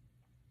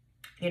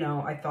 you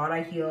know, I thought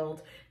I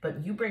healed,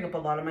 but you bring up a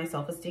lot of my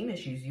self-esteem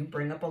issues. You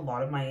bring up a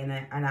lot of my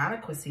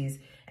inadequacies.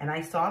 And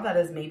I saw that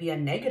as maybe a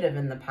negative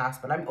in the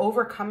past, but I'm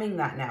overcoming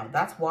that now.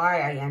 That's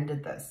why I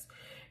ended this,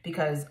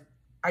 because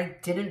I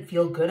didn't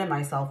feel good in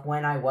myself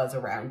when I was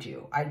around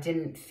you. I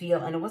didn't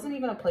feel, and it wasn't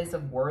even a place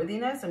of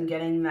worthiness. I'm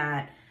getting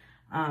that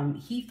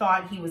he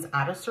thought he was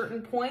at a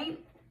certain point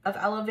of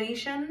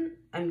elevation.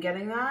 I'm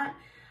getting that.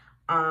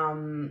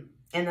 And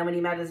then when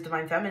he met his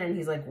divine feminine,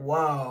 he's like,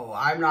 whoa,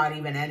 I'm not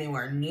even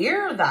anywhere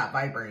near that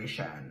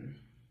vibration.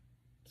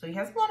 So he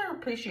has a lot of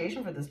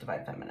appreciation for this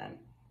divine feminine.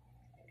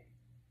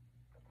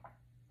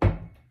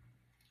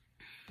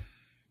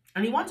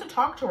 And he wants to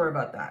talk to her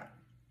about that.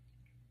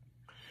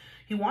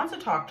 He wants to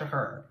talk to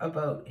her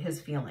about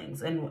his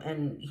feelings.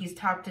 And he's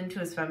tapped into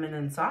his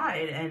feminine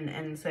side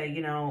and say,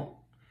 you know,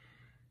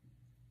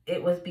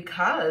 it was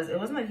because it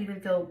wasn't that he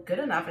didn't feel good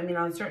enough. I mean,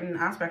 on a certain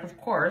aspect, of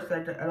course,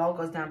 that it all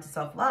goes down to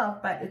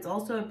self-love, but it's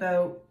also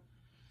about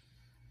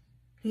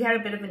he had a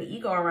bit of an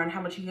ego around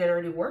how much he had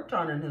already worked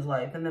on in his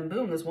life. And then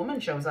boom, this woman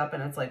shows up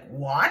and it's like,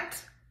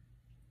 what?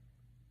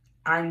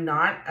 I'm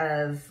not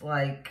as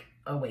like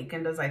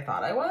awakened as I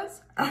thought I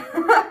was.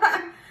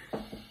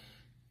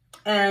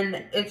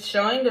 And it's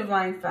showing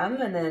divine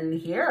feminine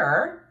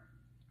here.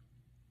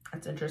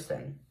 That's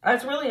interesting.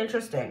 That's really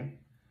interesting.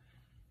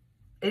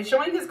 It's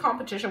showing his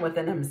competition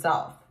within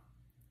himself.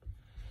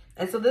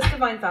 And so this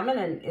divine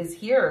feminine is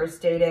here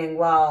stating,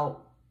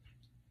 well,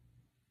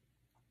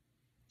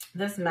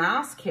 this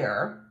mask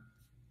here,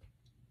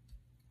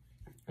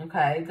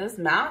 okay, this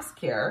mask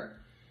here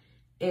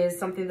is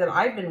something that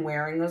I've been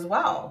wearing as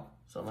well.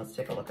 So let's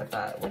take a look at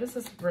that. What is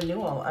this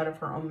renewal out of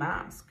her own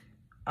mask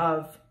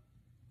of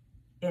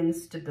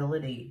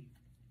instability?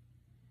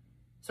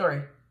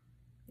 Sorry.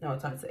 No,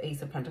 it's not. It's the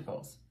Ace of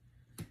Pentacles.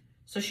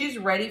 So she's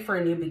ready for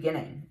a new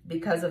beginning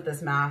because of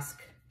this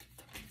mask.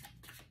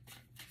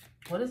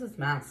 What is this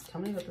mask?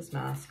 Tell me about this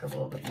mask a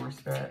little bit more,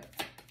 Spirit.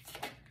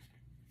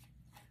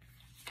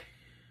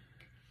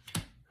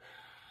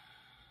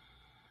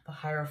 The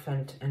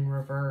Hierophant in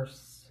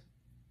reverse.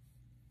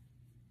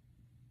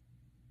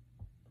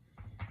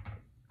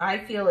 I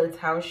feel it's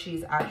how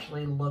she's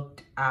actually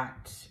looked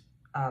at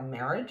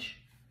marriage.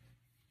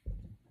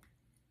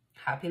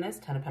 Happiness,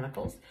 Ten of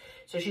Pentacles.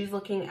 So she's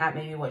looking at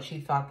maybe what she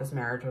thought this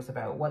marriage was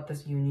about, what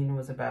this union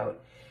was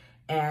about.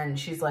 And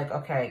she's like,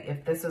 okay,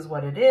 if this is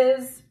what it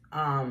is,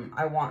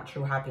 I want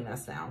true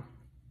happiness now.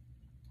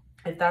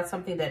 If that's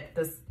something that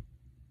this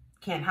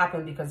can't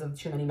happen because of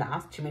too many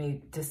masks, too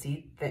many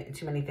deceit,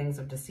 too many things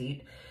of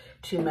deceit,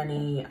 too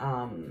many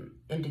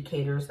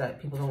indicators that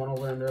people don't want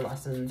to learn their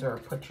lessons or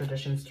put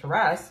traditions to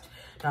rest.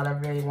 Not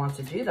everybody wants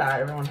to do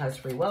that. Everyone has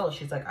free will.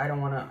 She's like, I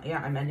don't want to, yeah,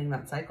 I'm ending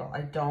that cycle. I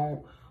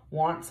don't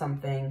want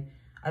something,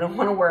 I don't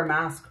want to wear a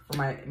mask for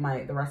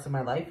the rest of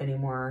my life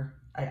anymore.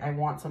 I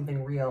want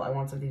something real. I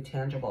want something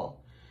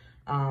tangible.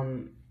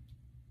 I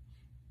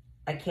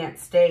can't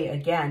stay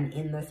again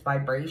in this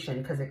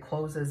vibration because it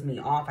closes me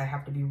off. I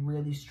have to be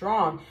really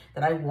strong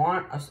that I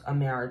want a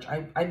marriage.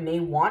 I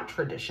may want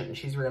tradition.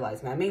 She's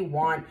realizing I may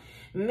want,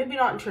 maybe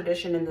not in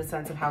tradition in the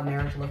sense of how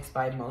marriage looks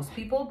by most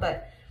people,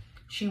 but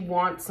she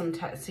wants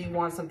she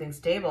wants something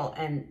stable,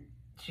 and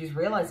she's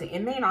realizing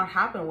it may not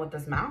happen with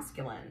this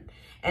masculine.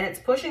 And it's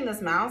pushing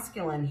this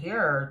masculine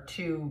here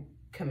to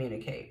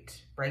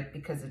communicate, right?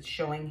 Because it's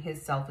showing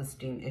his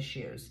self-esteem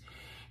issues.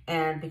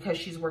 And because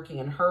she's working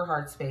in her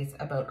heart space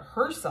about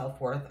her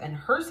self-worth and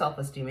her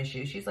self-esteem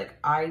issues, she's like,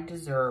 I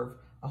deserve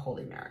a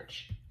holy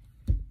marriage.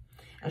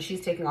 And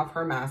she's taking off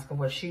her mask of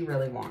what she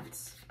really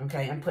wants,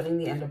 okay? And putting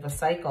the end of a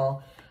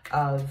cycle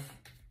of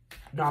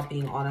not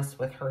being honest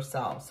with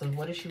herself. So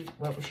what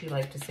would she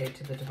like to say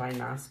to the divine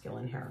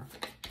masculine here?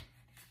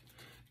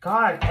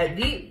 God,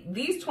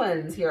 these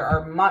twins here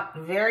are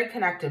very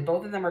connected.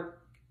 Both of them are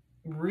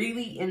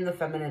really in the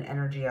feminine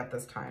energy at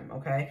this time,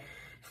 okay?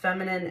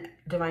 Feminine,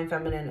 divine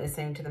feminine is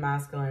saying to the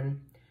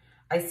masculine,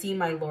 I see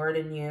my Lord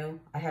in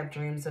you. I have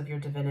dreams of your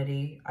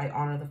divinity. I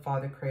honor the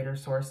Father, Creator,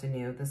 Source in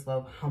you. This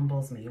love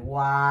humbles me.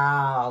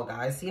 Wow,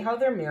 guys. See how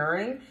they're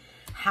mirroring?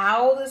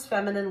 How this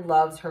feminine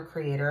loves her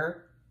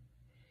Creator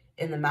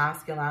in the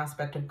masculine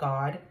aspect of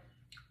God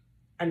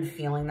and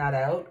feeling that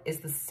out is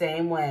the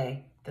same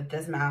way that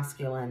this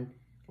masculine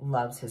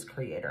loves his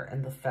Creator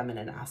and the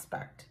feminine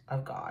aspect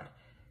of God.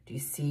 Do you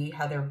see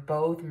how they're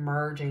both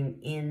merging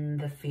in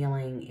the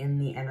feeling, in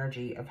the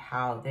energy of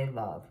how they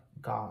love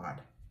God?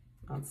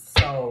 That's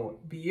so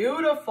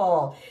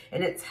beautiful.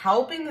 And it's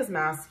helping this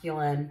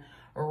masculine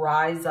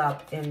rise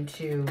up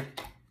into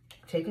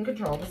taking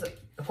control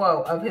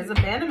of his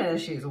abandonment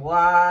issues.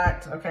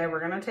 What? Okay, we're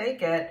going to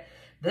take it.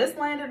 This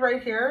landed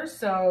right here,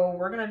 so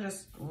we're going to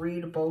just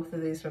read both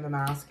of these for the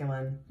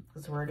masculine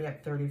because we're already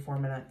at 34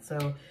 minutes.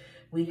 So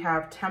we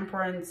have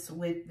Temperance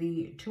with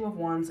the Two of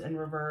Wands in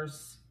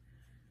reverse,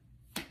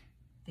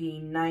 the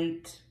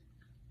Knight,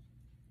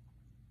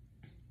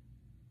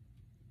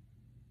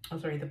 oh,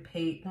 sorry, the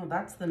Page, no,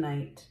 that's the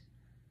Knight.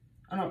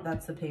 Oh, no,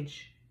 that's the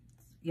Page.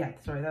 Yeah,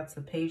 sorry, that's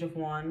the Page of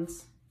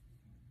Wands,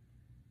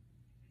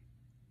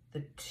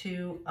 the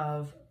Two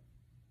of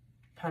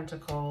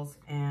Pentacles,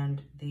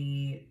 and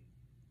the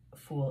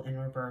Fool in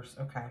reverse.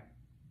 Okay.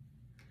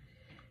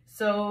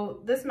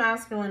 So this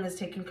masculine is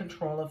taking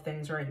control of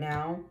things right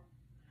now.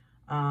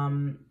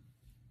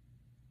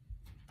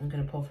 I'm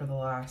going to pull for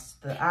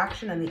the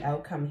action and the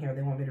outcome here.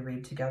 They want me to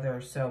read together.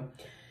 So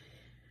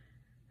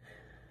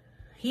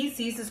he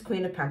sees his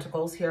Queen of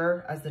Pentacles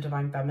here as the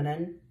Divine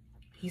Feminine.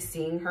 He's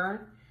seeing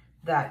her,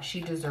 that she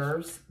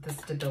deserves the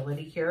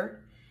stability here.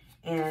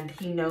 And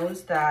he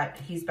knows that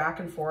he's back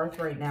and forth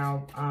right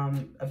now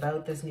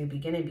about this new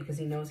beginning, because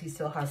he knows he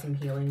still has some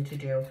healing to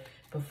do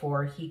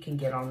before he can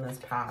get on this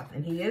path.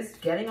 And he is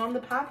getting on the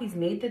path. He's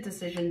made the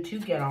decision to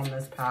get on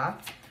this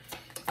path.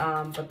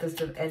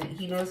 And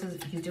he knows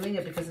he's doing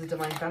it because his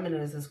Divine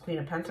Feminine is his Queen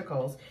of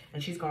Pentacles,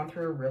 and she's gone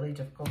through a really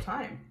difficult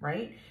time,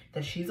 right?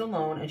 That she's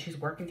alone and she's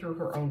working through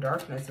her own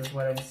darkness is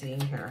what I'm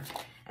seeing here.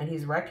 And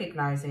he's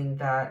recognizing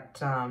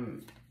that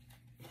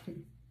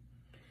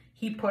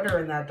he put her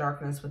in that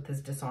darkness with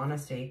his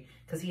dishonesty,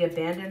 because he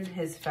abandoned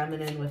his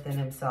feminine within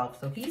himself.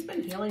 So he's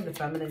been healing the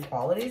feminine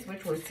qualities,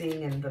 which we're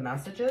seeing in the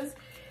messages.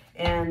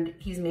 And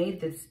he's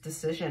made this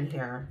decision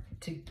here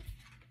to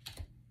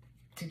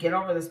get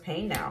over this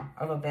pain now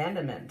of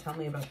abandonment. Tell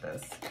me about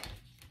this.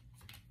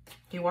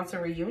 He wants a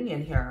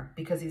reunion here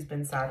because he's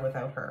been sad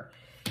without her.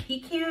 He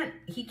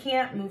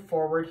can't move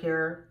forward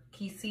here.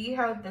 Can you see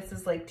how this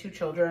is like two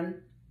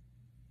children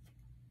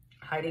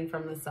hiding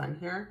from the sun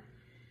here?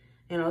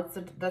 You know,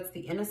 that's the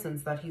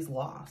innocence that he's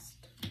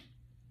lost.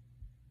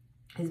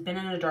 He's been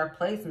in a dark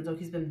place, and so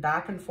he's been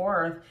back and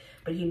forth,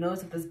 but he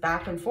knows that this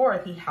back and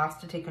forth, he has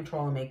to take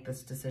control and make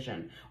this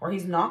decision, or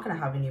he's not going to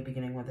have a new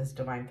beginning with his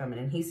Divine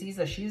Feminine. He sees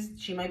that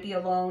she might be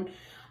alone,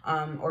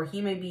 or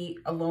he may be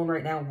alone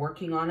right now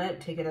working on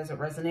it. Take it as it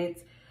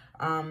resonates.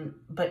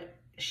 But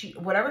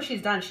whatever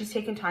she's done, she's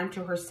taken time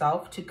to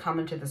herself to come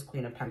into this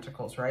Queen of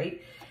Pentacles,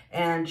 right?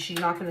 And she's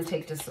not going to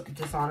take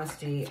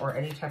dishonesty or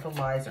any type of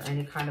lies or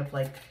any kind of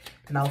like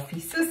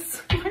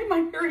malfeasance. Why am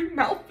I hearing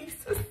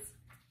malfeasance?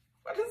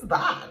 What is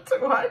that?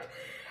 What?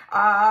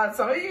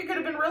 Some of you could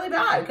have been really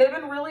bad. Could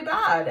have been really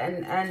bad.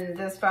 And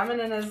this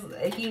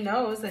feminine he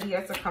knows that he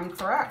has to come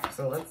correct.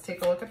 So let's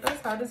take a look at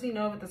this. How does he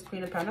know with this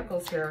Queen of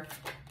Pentacles here?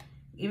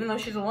 Even though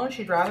she's alone,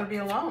 she'd rather be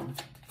alone.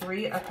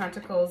 5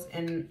 Pentacles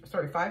in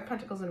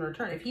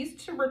return. If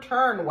he's to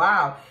return,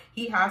 wow,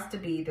 he has to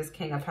be this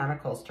King of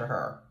Pentacles to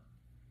her.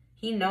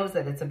 He knows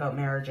that it's about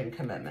marriage and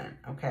commitment,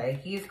 okay?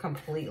 He's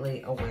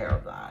completely aware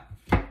of that.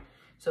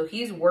 So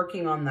he's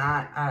working on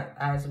that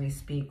as we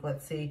speak.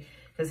 Let's see,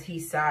 because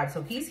he's sad.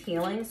 So he's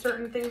healing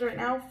certain things right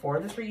now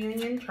for this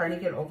reunion, trying to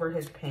get over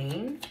his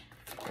pain.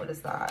 What is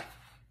that?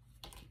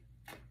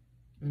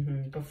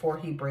 Before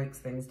he breaks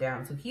things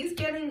down. So he's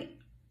getting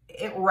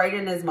it right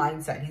in his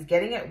mindset. He's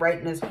getting it right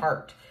in his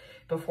heart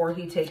before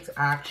he takes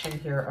action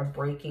here of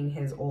breaking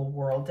his old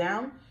world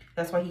down.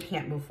 That's why he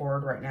can't move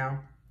forward right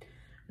now.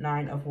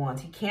 9 of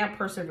Wands. He can't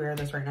persevere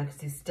this right now because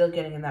he's still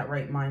getting in that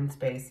right mind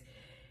space.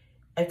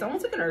 It's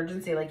almost like an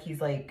urgency, like he's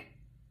like,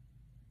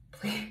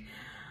 please.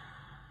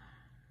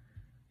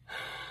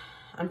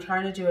 I'm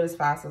trying to do it as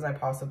fast as I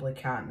possibly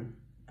can,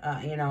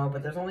 you know,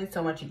 but there's only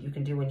so much that you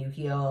can do when you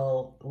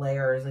heal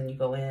layers and you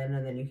go in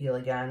and then you heal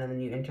again and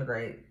then you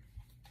integrate.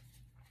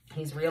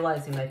 He's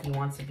realizing that he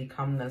wants to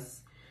become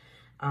this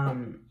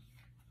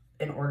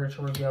in order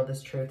to reveal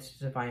this truth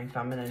to Divine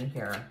Feminine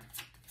here.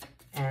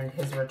 And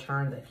his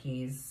return that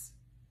he's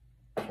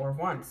 4 of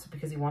Wands,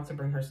 because he wants to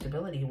bring her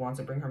stability. He wants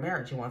to bring her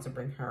marriage. He wants to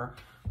bring her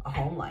a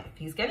home life.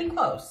 He's getting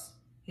close.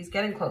 He's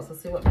getting close.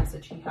 Let's see what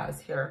message he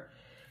has here.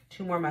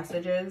 2 more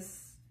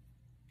messages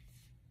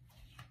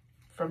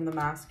from the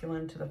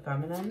masculine to the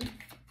feminine.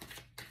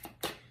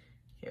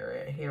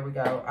 Here we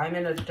go. I'm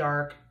in a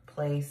dark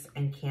place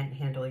and can't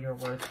handle your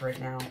words right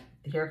now.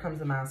 Here comes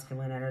the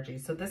masculine energy.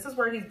 So this is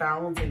where he's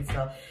balancing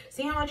still.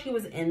 See how much he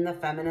was in the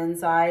feminine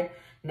side?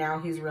 Now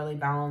he's really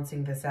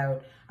balancing this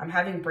out. I'm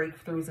having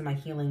breakthroughs in my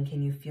healing.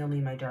 Can you feel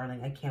me, my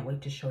darling? I can't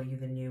wait to show you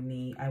the new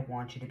me. I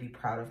want you to be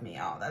proud of me.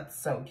 Oh, that's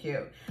so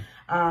cute.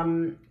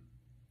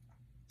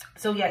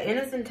 So yeah, in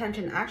his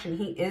intention action,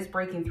 he is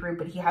breaking through,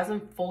 but he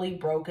hasn't fully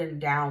broken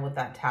down with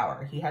that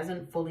tower. He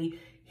hasn't fully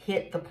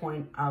hit the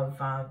point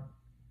of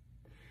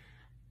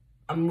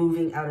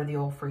moving out of the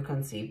old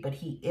frequency, but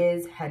he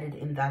is headed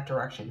in that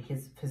direction.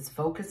 His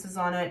focus is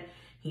on it.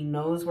 He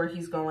knows where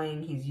he's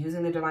going. He's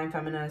using the Divine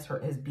Feminine as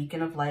his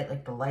beacon of light,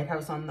 like the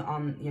lighthouse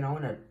on you know,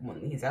 when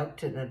he's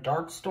out in a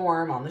dark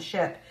storm on the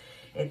ship.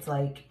 It's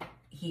like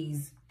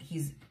he's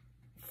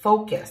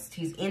focused.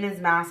 He's in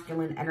his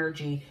masculine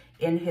energy,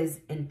 in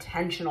his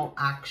intentional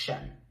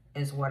action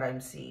is what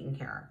I'm seeing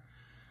here.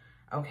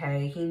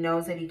 Okay, he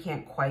knows that he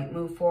can't quite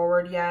move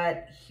forward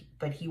yet,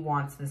 but he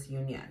wants this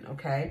union,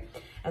 okay?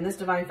 And this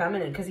Divine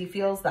Feminine, because he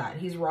feels that.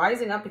 He's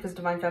rising up because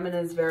Divine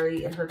Feminine is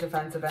very in her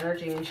defensive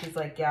energy, and she's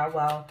like, yeah,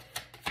 well,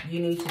 you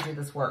need to do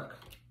this work.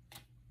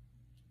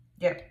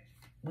 Yep,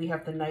 we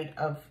have the Knight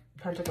of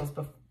Pentacles.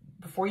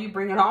 Before you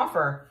bring an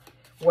offer,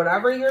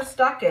 whatever you're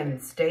stuck in,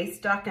 stay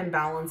stuck and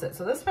balance it.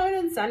 So this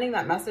Feminine's sending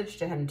that message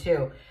to him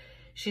too.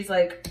 She's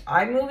like,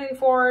 I'm moving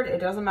forward. It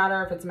doesn't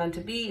matter if it's meant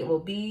to be, it will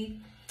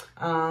be.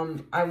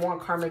 I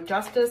want karmic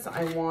justice.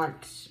 I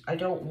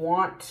don't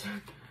want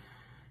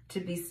to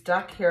be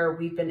stuck here.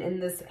 We've been in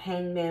this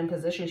hangman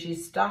position.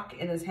 She's stuck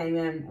in this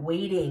hangman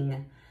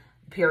waiting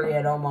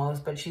period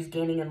almost, but she's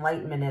gaining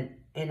enlightenment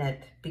in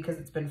it because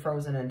it's been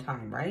frozen in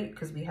time, right?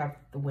 Because we have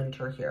the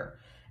winter here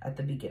at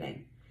the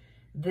beginning.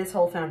 This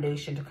whole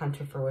foundation to come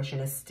to fruition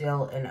is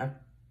still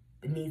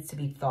it needs to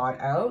be thought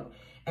out.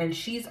 And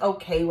she's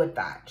okay with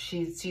that.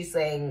 She's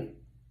saying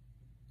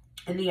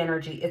in the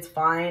energy, it's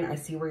fine. I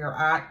see where you're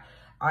at.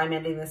 I'm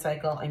ending the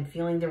cycle. I'm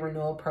feeling the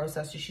renewal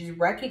process. So she's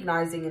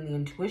recognizing in the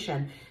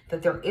intuition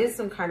that there is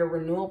some kind of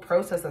renewal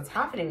process that's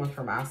happening with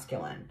her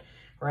masculine,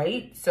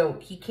 right? So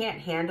he can't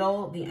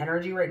handle the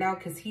energy right now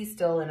because he's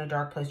still in a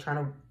dark place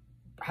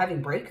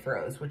having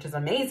breakthroughs, which is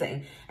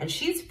amazing. And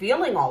she's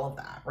feeling all of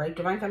that, right?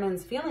 Divine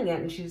Feminine's feeling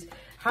it, and she's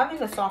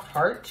having a soft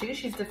heart too.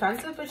 She's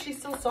defensive, but she's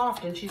still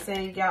soft. And she's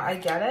saying, yeah, I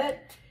get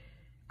it.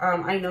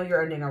 I know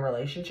you're ending a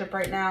relationship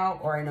right now,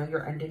 or I know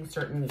you're ending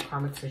certain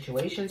karmic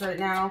situations right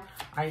now.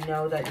 I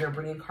know that you're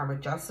bringing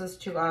karmic justice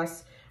to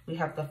us. We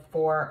have the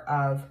 4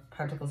 of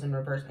Pentacles in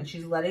reverse, and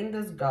she's letting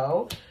this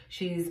go.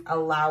 She's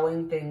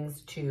allowing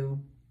things to,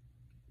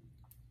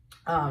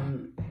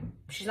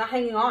 she's not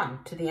hanging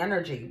on to the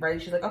energy,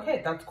 right? She's like,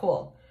 okay, that's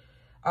cool.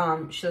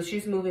 So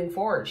she's moving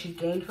forward. She's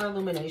gained her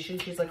illumination.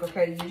 She's like,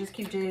 okay, you just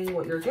keep doing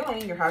what you're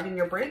doing. You're having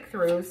your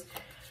breakthroughs.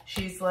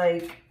 She's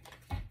like,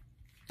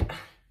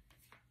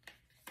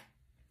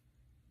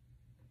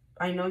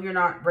 I know you're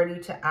not ready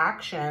to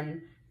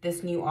action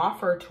this new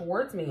offer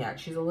towards me yet.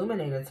 She's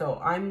illuminated. So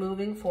I'm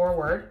moving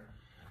forward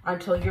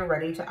until you're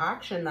ready to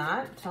action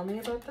that. Tell me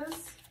about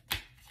this.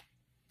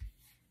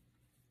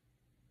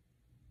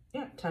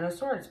 Yeah, 10 of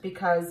Swords,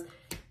 because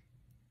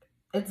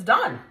it's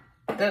done.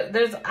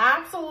 There's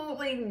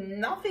absolutely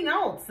nothing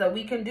else that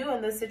we can do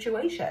in this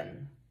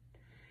situation.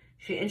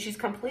 She's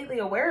completely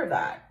aware of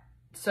that.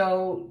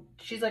 So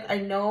she's like, I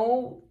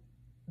know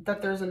that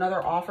there's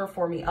another offer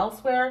for me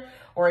elsewhere,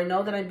 or I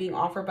know that I'm being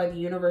offered by the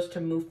universe to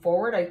move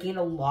forward. I gain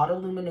a lot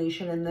of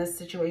illumination in this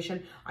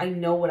situation. I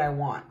know what I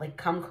want. Like,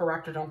 come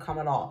correct or don't come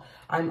at all.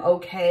 I'm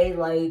okay,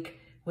 like,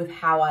 with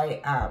how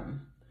I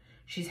am.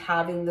 She's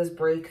having this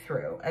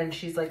breakthrough, and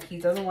she's like, he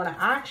doesn't want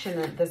to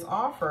action this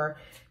offer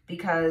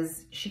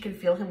because she can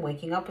feel him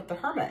waking up with the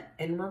Hermit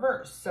in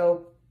reverse.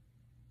 So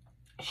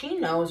she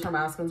knows her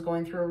masculine's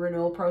going through a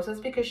renewal process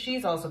because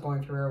she's also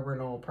going through a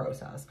renewal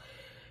process.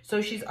 So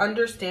she's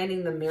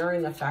understanding the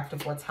mirroring effect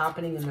of what's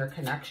happening in their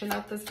connection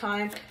at this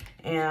time.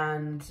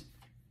 And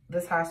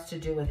this has to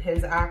do with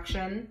his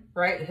action,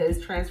 right?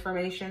 His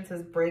transformations,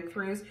 his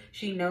breakthroughs.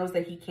 She knows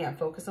that he can't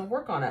focus and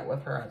work on it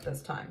with her at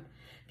this time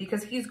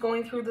because he's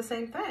going through the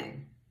same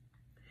thing.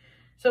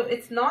 So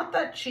it's not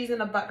that she's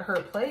in a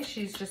butthurt place.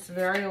 She's just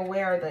very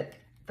aware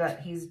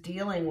that he's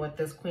dealing with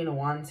this Queen of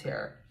Wands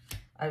here.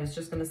 I was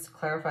just going to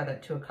clarify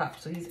that 2 of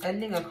Cups. So he's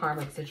ending a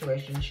karmic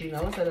situation. She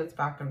knows that it's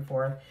back and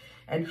forth.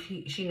 And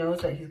she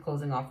knows that he's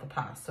closing off the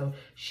past. So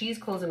she's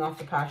closing off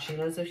the past. She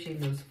knows if she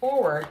moves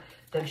forward,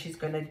 then she's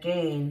going to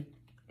gain,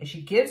 and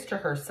she gives to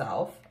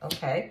herself,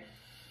 okay,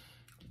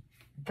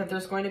 that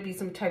there's going to be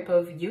some type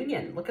of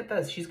union. Look at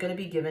this. She's going to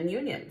be given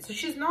union. So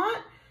she's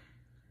not,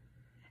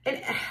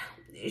 and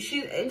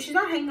she's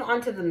not hanging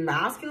on to the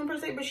masculine per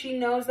se, but she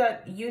knows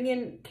that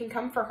union can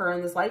come for her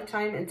in this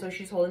lifetime. And so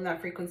she's holding that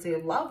frequency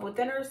of love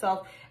within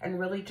herself and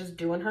really just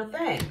doing her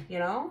thing, you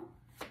know,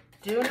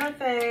 doing her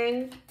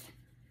thing.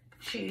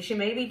 She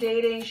may be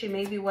dating, she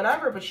may be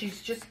whatever, but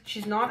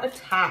she's not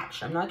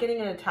attached. I'm not getting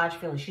an attached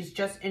feeling. She's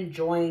just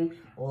enjoying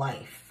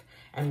life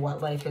and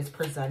what life is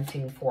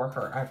presenting for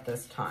her at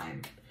this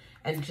time.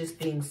 And just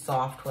being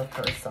soft with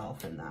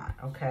herself in that,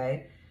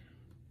 okay?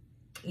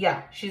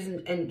 Yeah,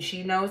 and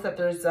she knows that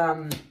there's,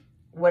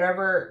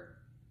 whatever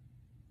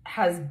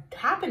has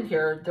happened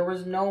here, there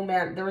was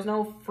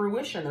no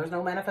fruition, there was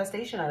no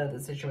manifestation out of the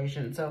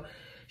situation. So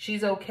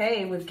she's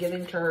okay with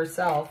giving to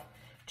herself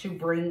to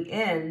bring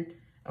in,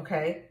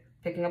 okay,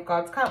 picking up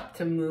God's cup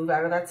to move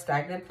out of that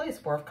stagnant place.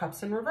 4 of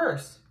Cups in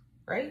reverse,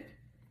 right?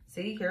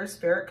 See, here's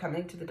Spirit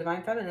coming to the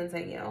Divine Feminine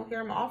saying, you know,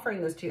 here, I'm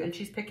offering this to you. And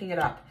she's picking it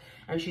up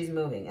and she's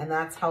moving. And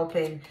that's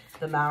helping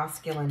the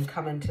masculine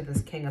come into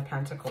this King of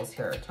Pentacles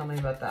here. Tell me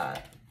about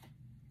that.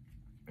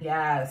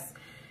 Yes,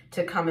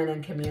 to come in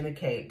and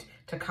communicate,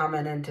 to come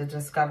in and to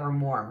discover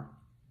more.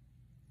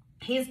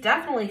 He's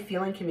definitely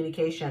feeling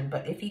communication,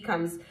 but if he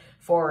comes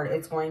forward,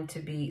 it's going to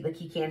be like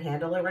he can't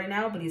handle it right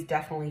now, but he's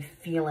definitely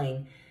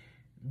feeling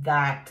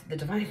that the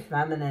Divine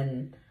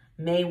Feminine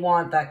may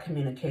want that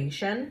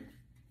communication,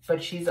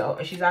 but she's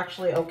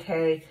actually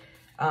okay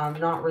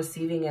not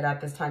receiving it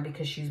at this time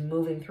because she's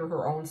moving through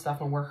her own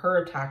stuff and where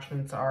her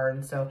attachments are.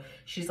 And so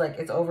she's like,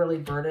 it's overly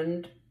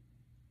burdened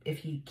if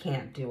he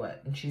can't do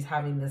it. And she's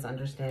having this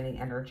understanding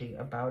energy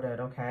about it,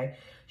 okay?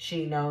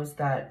 She knows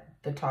that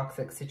the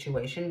toxic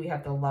situation, we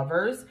have the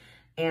Lovers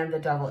and the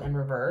Devil in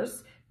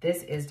reverse.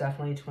 This is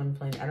definitely twin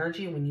flame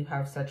energy when you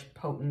have such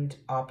potent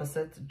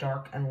opposites,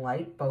 dark and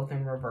light, both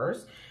in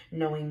reverse,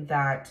 knowing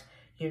that,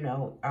 you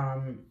know,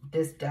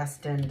 this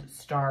destined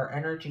star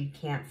energy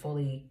can't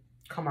fully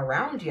come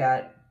around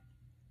yet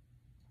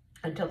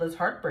until this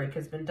heartbreak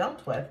has been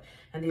dealt with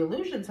and the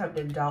illusions have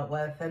been dealt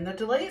with and the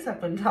delays have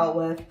been dealt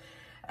with.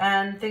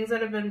 And things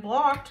that have been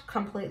blocked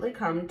completely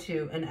come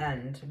to an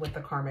end with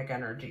the karmic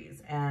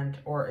energies,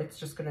 or it's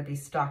just going to be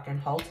stuck and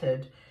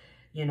halted,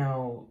 you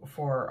know,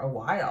 for a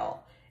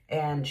while.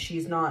 And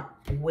she's not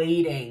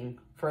waiting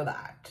for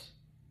that.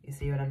 You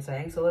see what I'm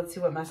saying? So let's see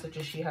what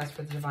messages she has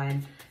for the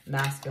divine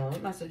masculine.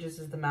 What messages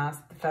does the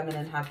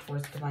feminine have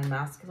towards the divine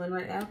masculine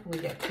right now? Can we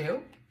get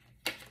 2?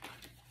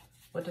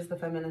 What does the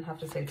feminine have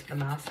to say to the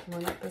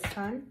masculine at this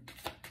time?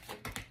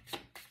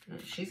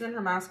 She's in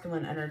her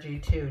masculine energy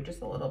too,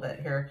 just a little bit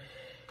here.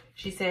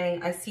 She's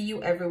saying, I see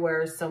you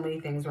everywhere. So many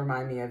things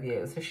remind me of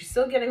you. So she's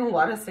still getting a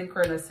lot of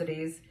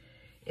synchronicities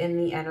in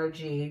the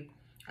energy.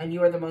 And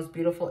you are the most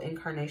beautiful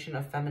incarnation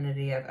of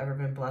femininity I've ever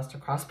been blessed to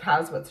cross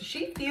paths with. So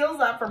she feels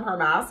that from her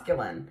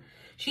masculine.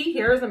 She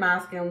hears a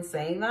masculine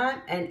saying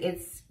that, and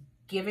it's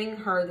giving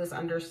her this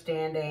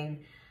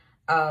understanding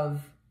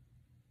of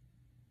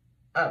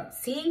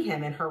seeing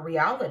him in her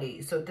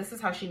reality. So this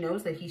is how she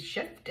knows that he's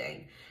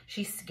shifting.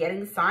 She's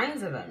getting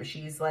signs of him.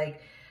 She's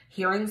like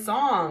hearing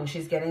songs.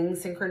 She's getting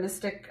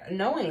synchronistic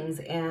knowings,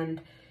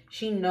 and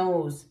she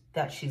knows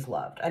that she's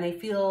loved. And I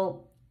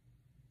feel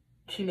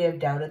she may have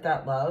doubted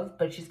that love,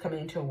 but she's coming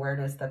into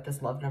awareness that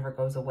this love never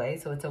goes away.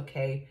 So it's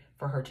okay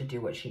for her to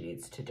do what she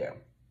needs to do.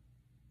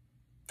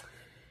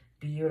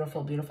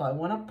 Beautiful, beautiful. I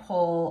want to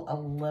pull a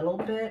little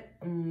bit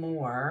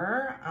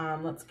more.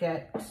 Let's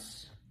get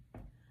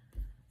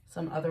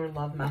some other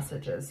love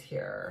messages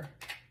here.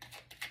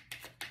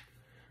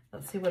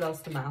 Let's see what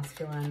else the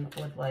masculine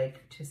would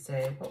like to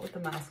say. What would the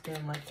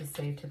masculine like to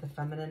say to the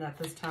feminine at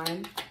this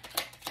time?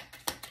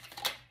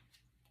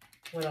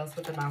 What else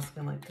would the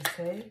masculine like to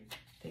say?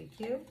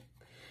 Thank you.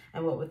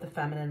 And what would the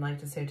feminine like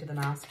to say to the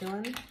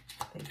masculine?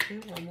 Thank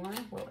you. One more.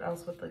 What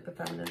else would the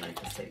feminine like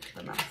to say to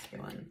the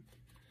masculine?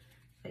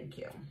 Thank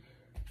you.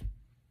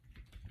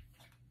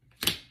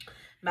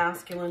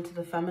 Masculine to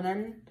the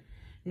feminine.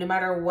 No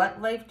matter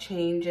what life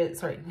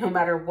changes, no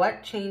matter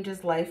what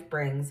changes life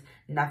brings,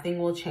 nothing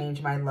will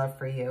change my love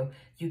for you.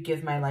 You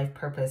give my life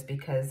purpose.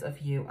 Because of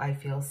you, I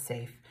feel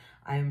safe.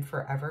 I am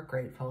forever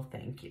grateful.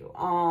 Thank you.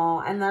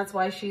 Oh, and that's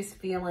why she's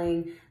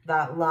feeling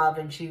that love,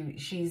 and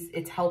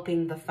it's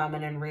helping the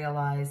feminine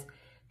realize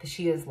that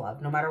she is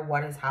loved. No matter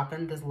what has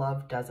happened, this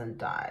love doesn't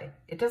die.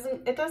 It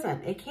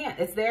can't.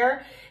 It's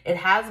there. It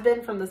has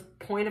been from this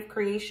point of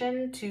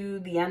creation to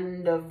the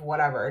end of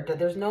whatever.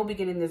 There's no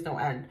beginning, there's no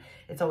end.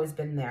 It's always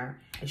been there,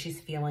 and she's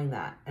feeling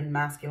that, and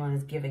masculine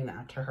is giving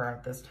that to her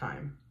at this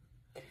time.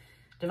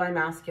 Divine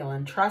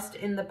masculine, trust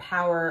in the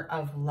power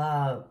of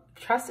love.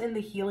 Trust in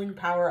the healing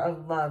power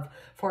of love,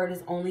 for it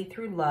is only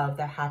through love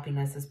that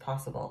happiness is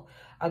possible.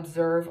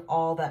 Observe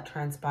all that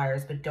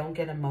transpires, but don't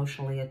get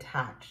emotionally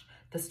attached.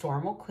 The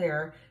storm will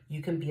clear.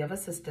 You can be of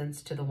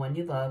assistance to the one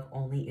you love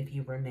only if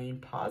you remain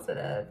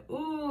positive.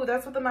 Ooh,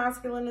 that's what the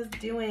masculine is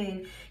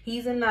doing.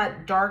 He's in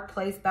that dark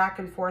place back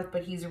and forth,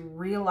 but he's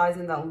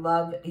realizing that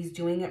love, he's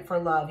doing it for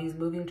love. He's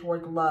moving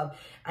toward love,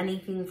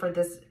 anything for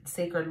this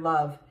sacred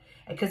love.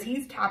 Because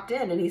he's tapped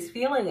in and he's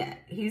feeling it.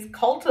 He's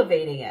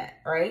cultivating it,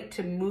 right?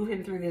 To move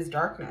him through this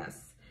darkness.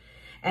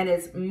 And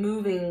it's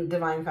moving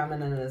divine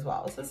feminine as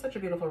well. This is such a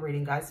beautiful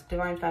reading, guys.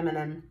 Divine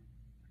feminine.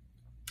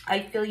 I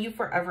feel you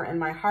forever in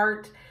my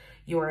heart.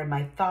 You are in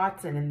my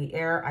thoughts and in the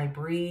air I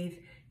breathe.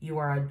 You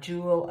are a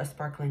jewel, a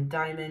sparkling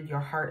diamond. Your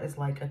heart is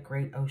like a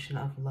great ocean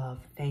of love.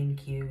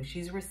 Thank you.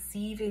 She's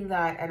receiving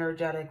that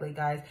energetically,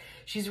 guys.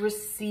 She's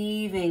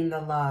receiving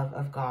the love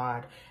of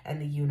God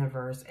and the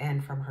universe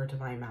and from her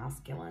divine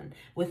masculine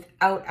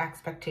without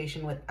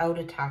expectation, without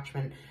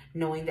attachment,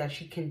 knowing that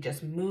she can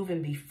just move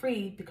and be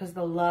free because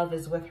the love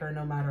is with her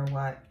no matter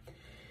what.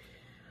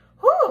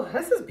 Whew,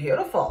 this is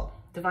beautiful.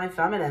 Divine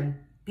feminine.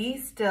 Be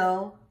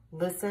still,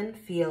 listen,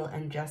 feel,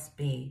 and just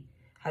be.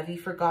 Have you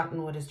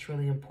forgotten what is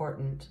truly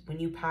important? When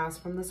you pass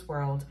from this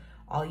world,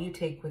 all you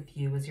take with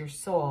you is your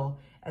soul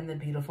and the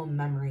beautiful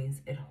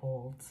memories it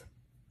holds.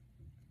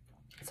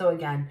 So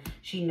again,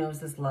 she knows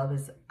this love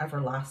is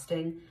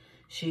everlasting.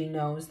 She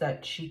knows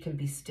that she can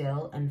be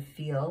still and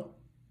feel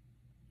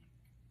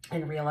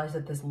and realize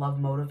that this love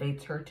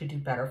motivates her to do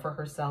better for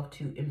herself,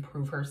 to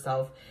improve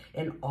herself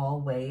in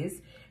all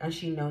ways. And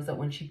she knows that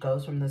when she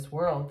goes from this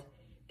world,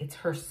 it's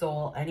her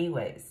soul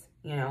anyways.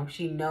 You know,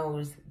 she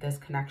knows this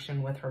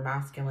connection with her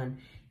masculine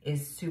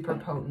is super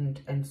potent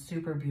and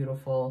super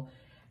beautiful.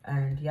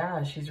 And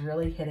yeah, she's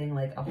really hitting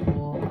like a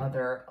whole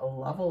other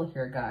level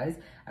here, guys.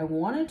 I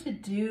wanted to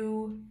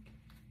do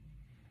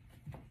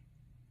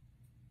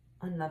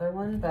another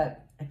one,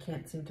 but I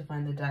can't seem to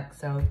find the deck.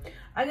 So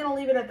I'm going to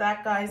leave it at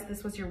that, guys.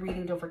 This was your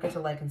reading. Don't forget to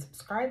like and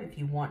subscribe if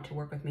you want to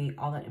work with me.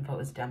 All that info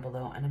is down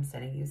below, and I'm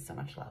sending you so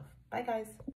much love. Bye, guys.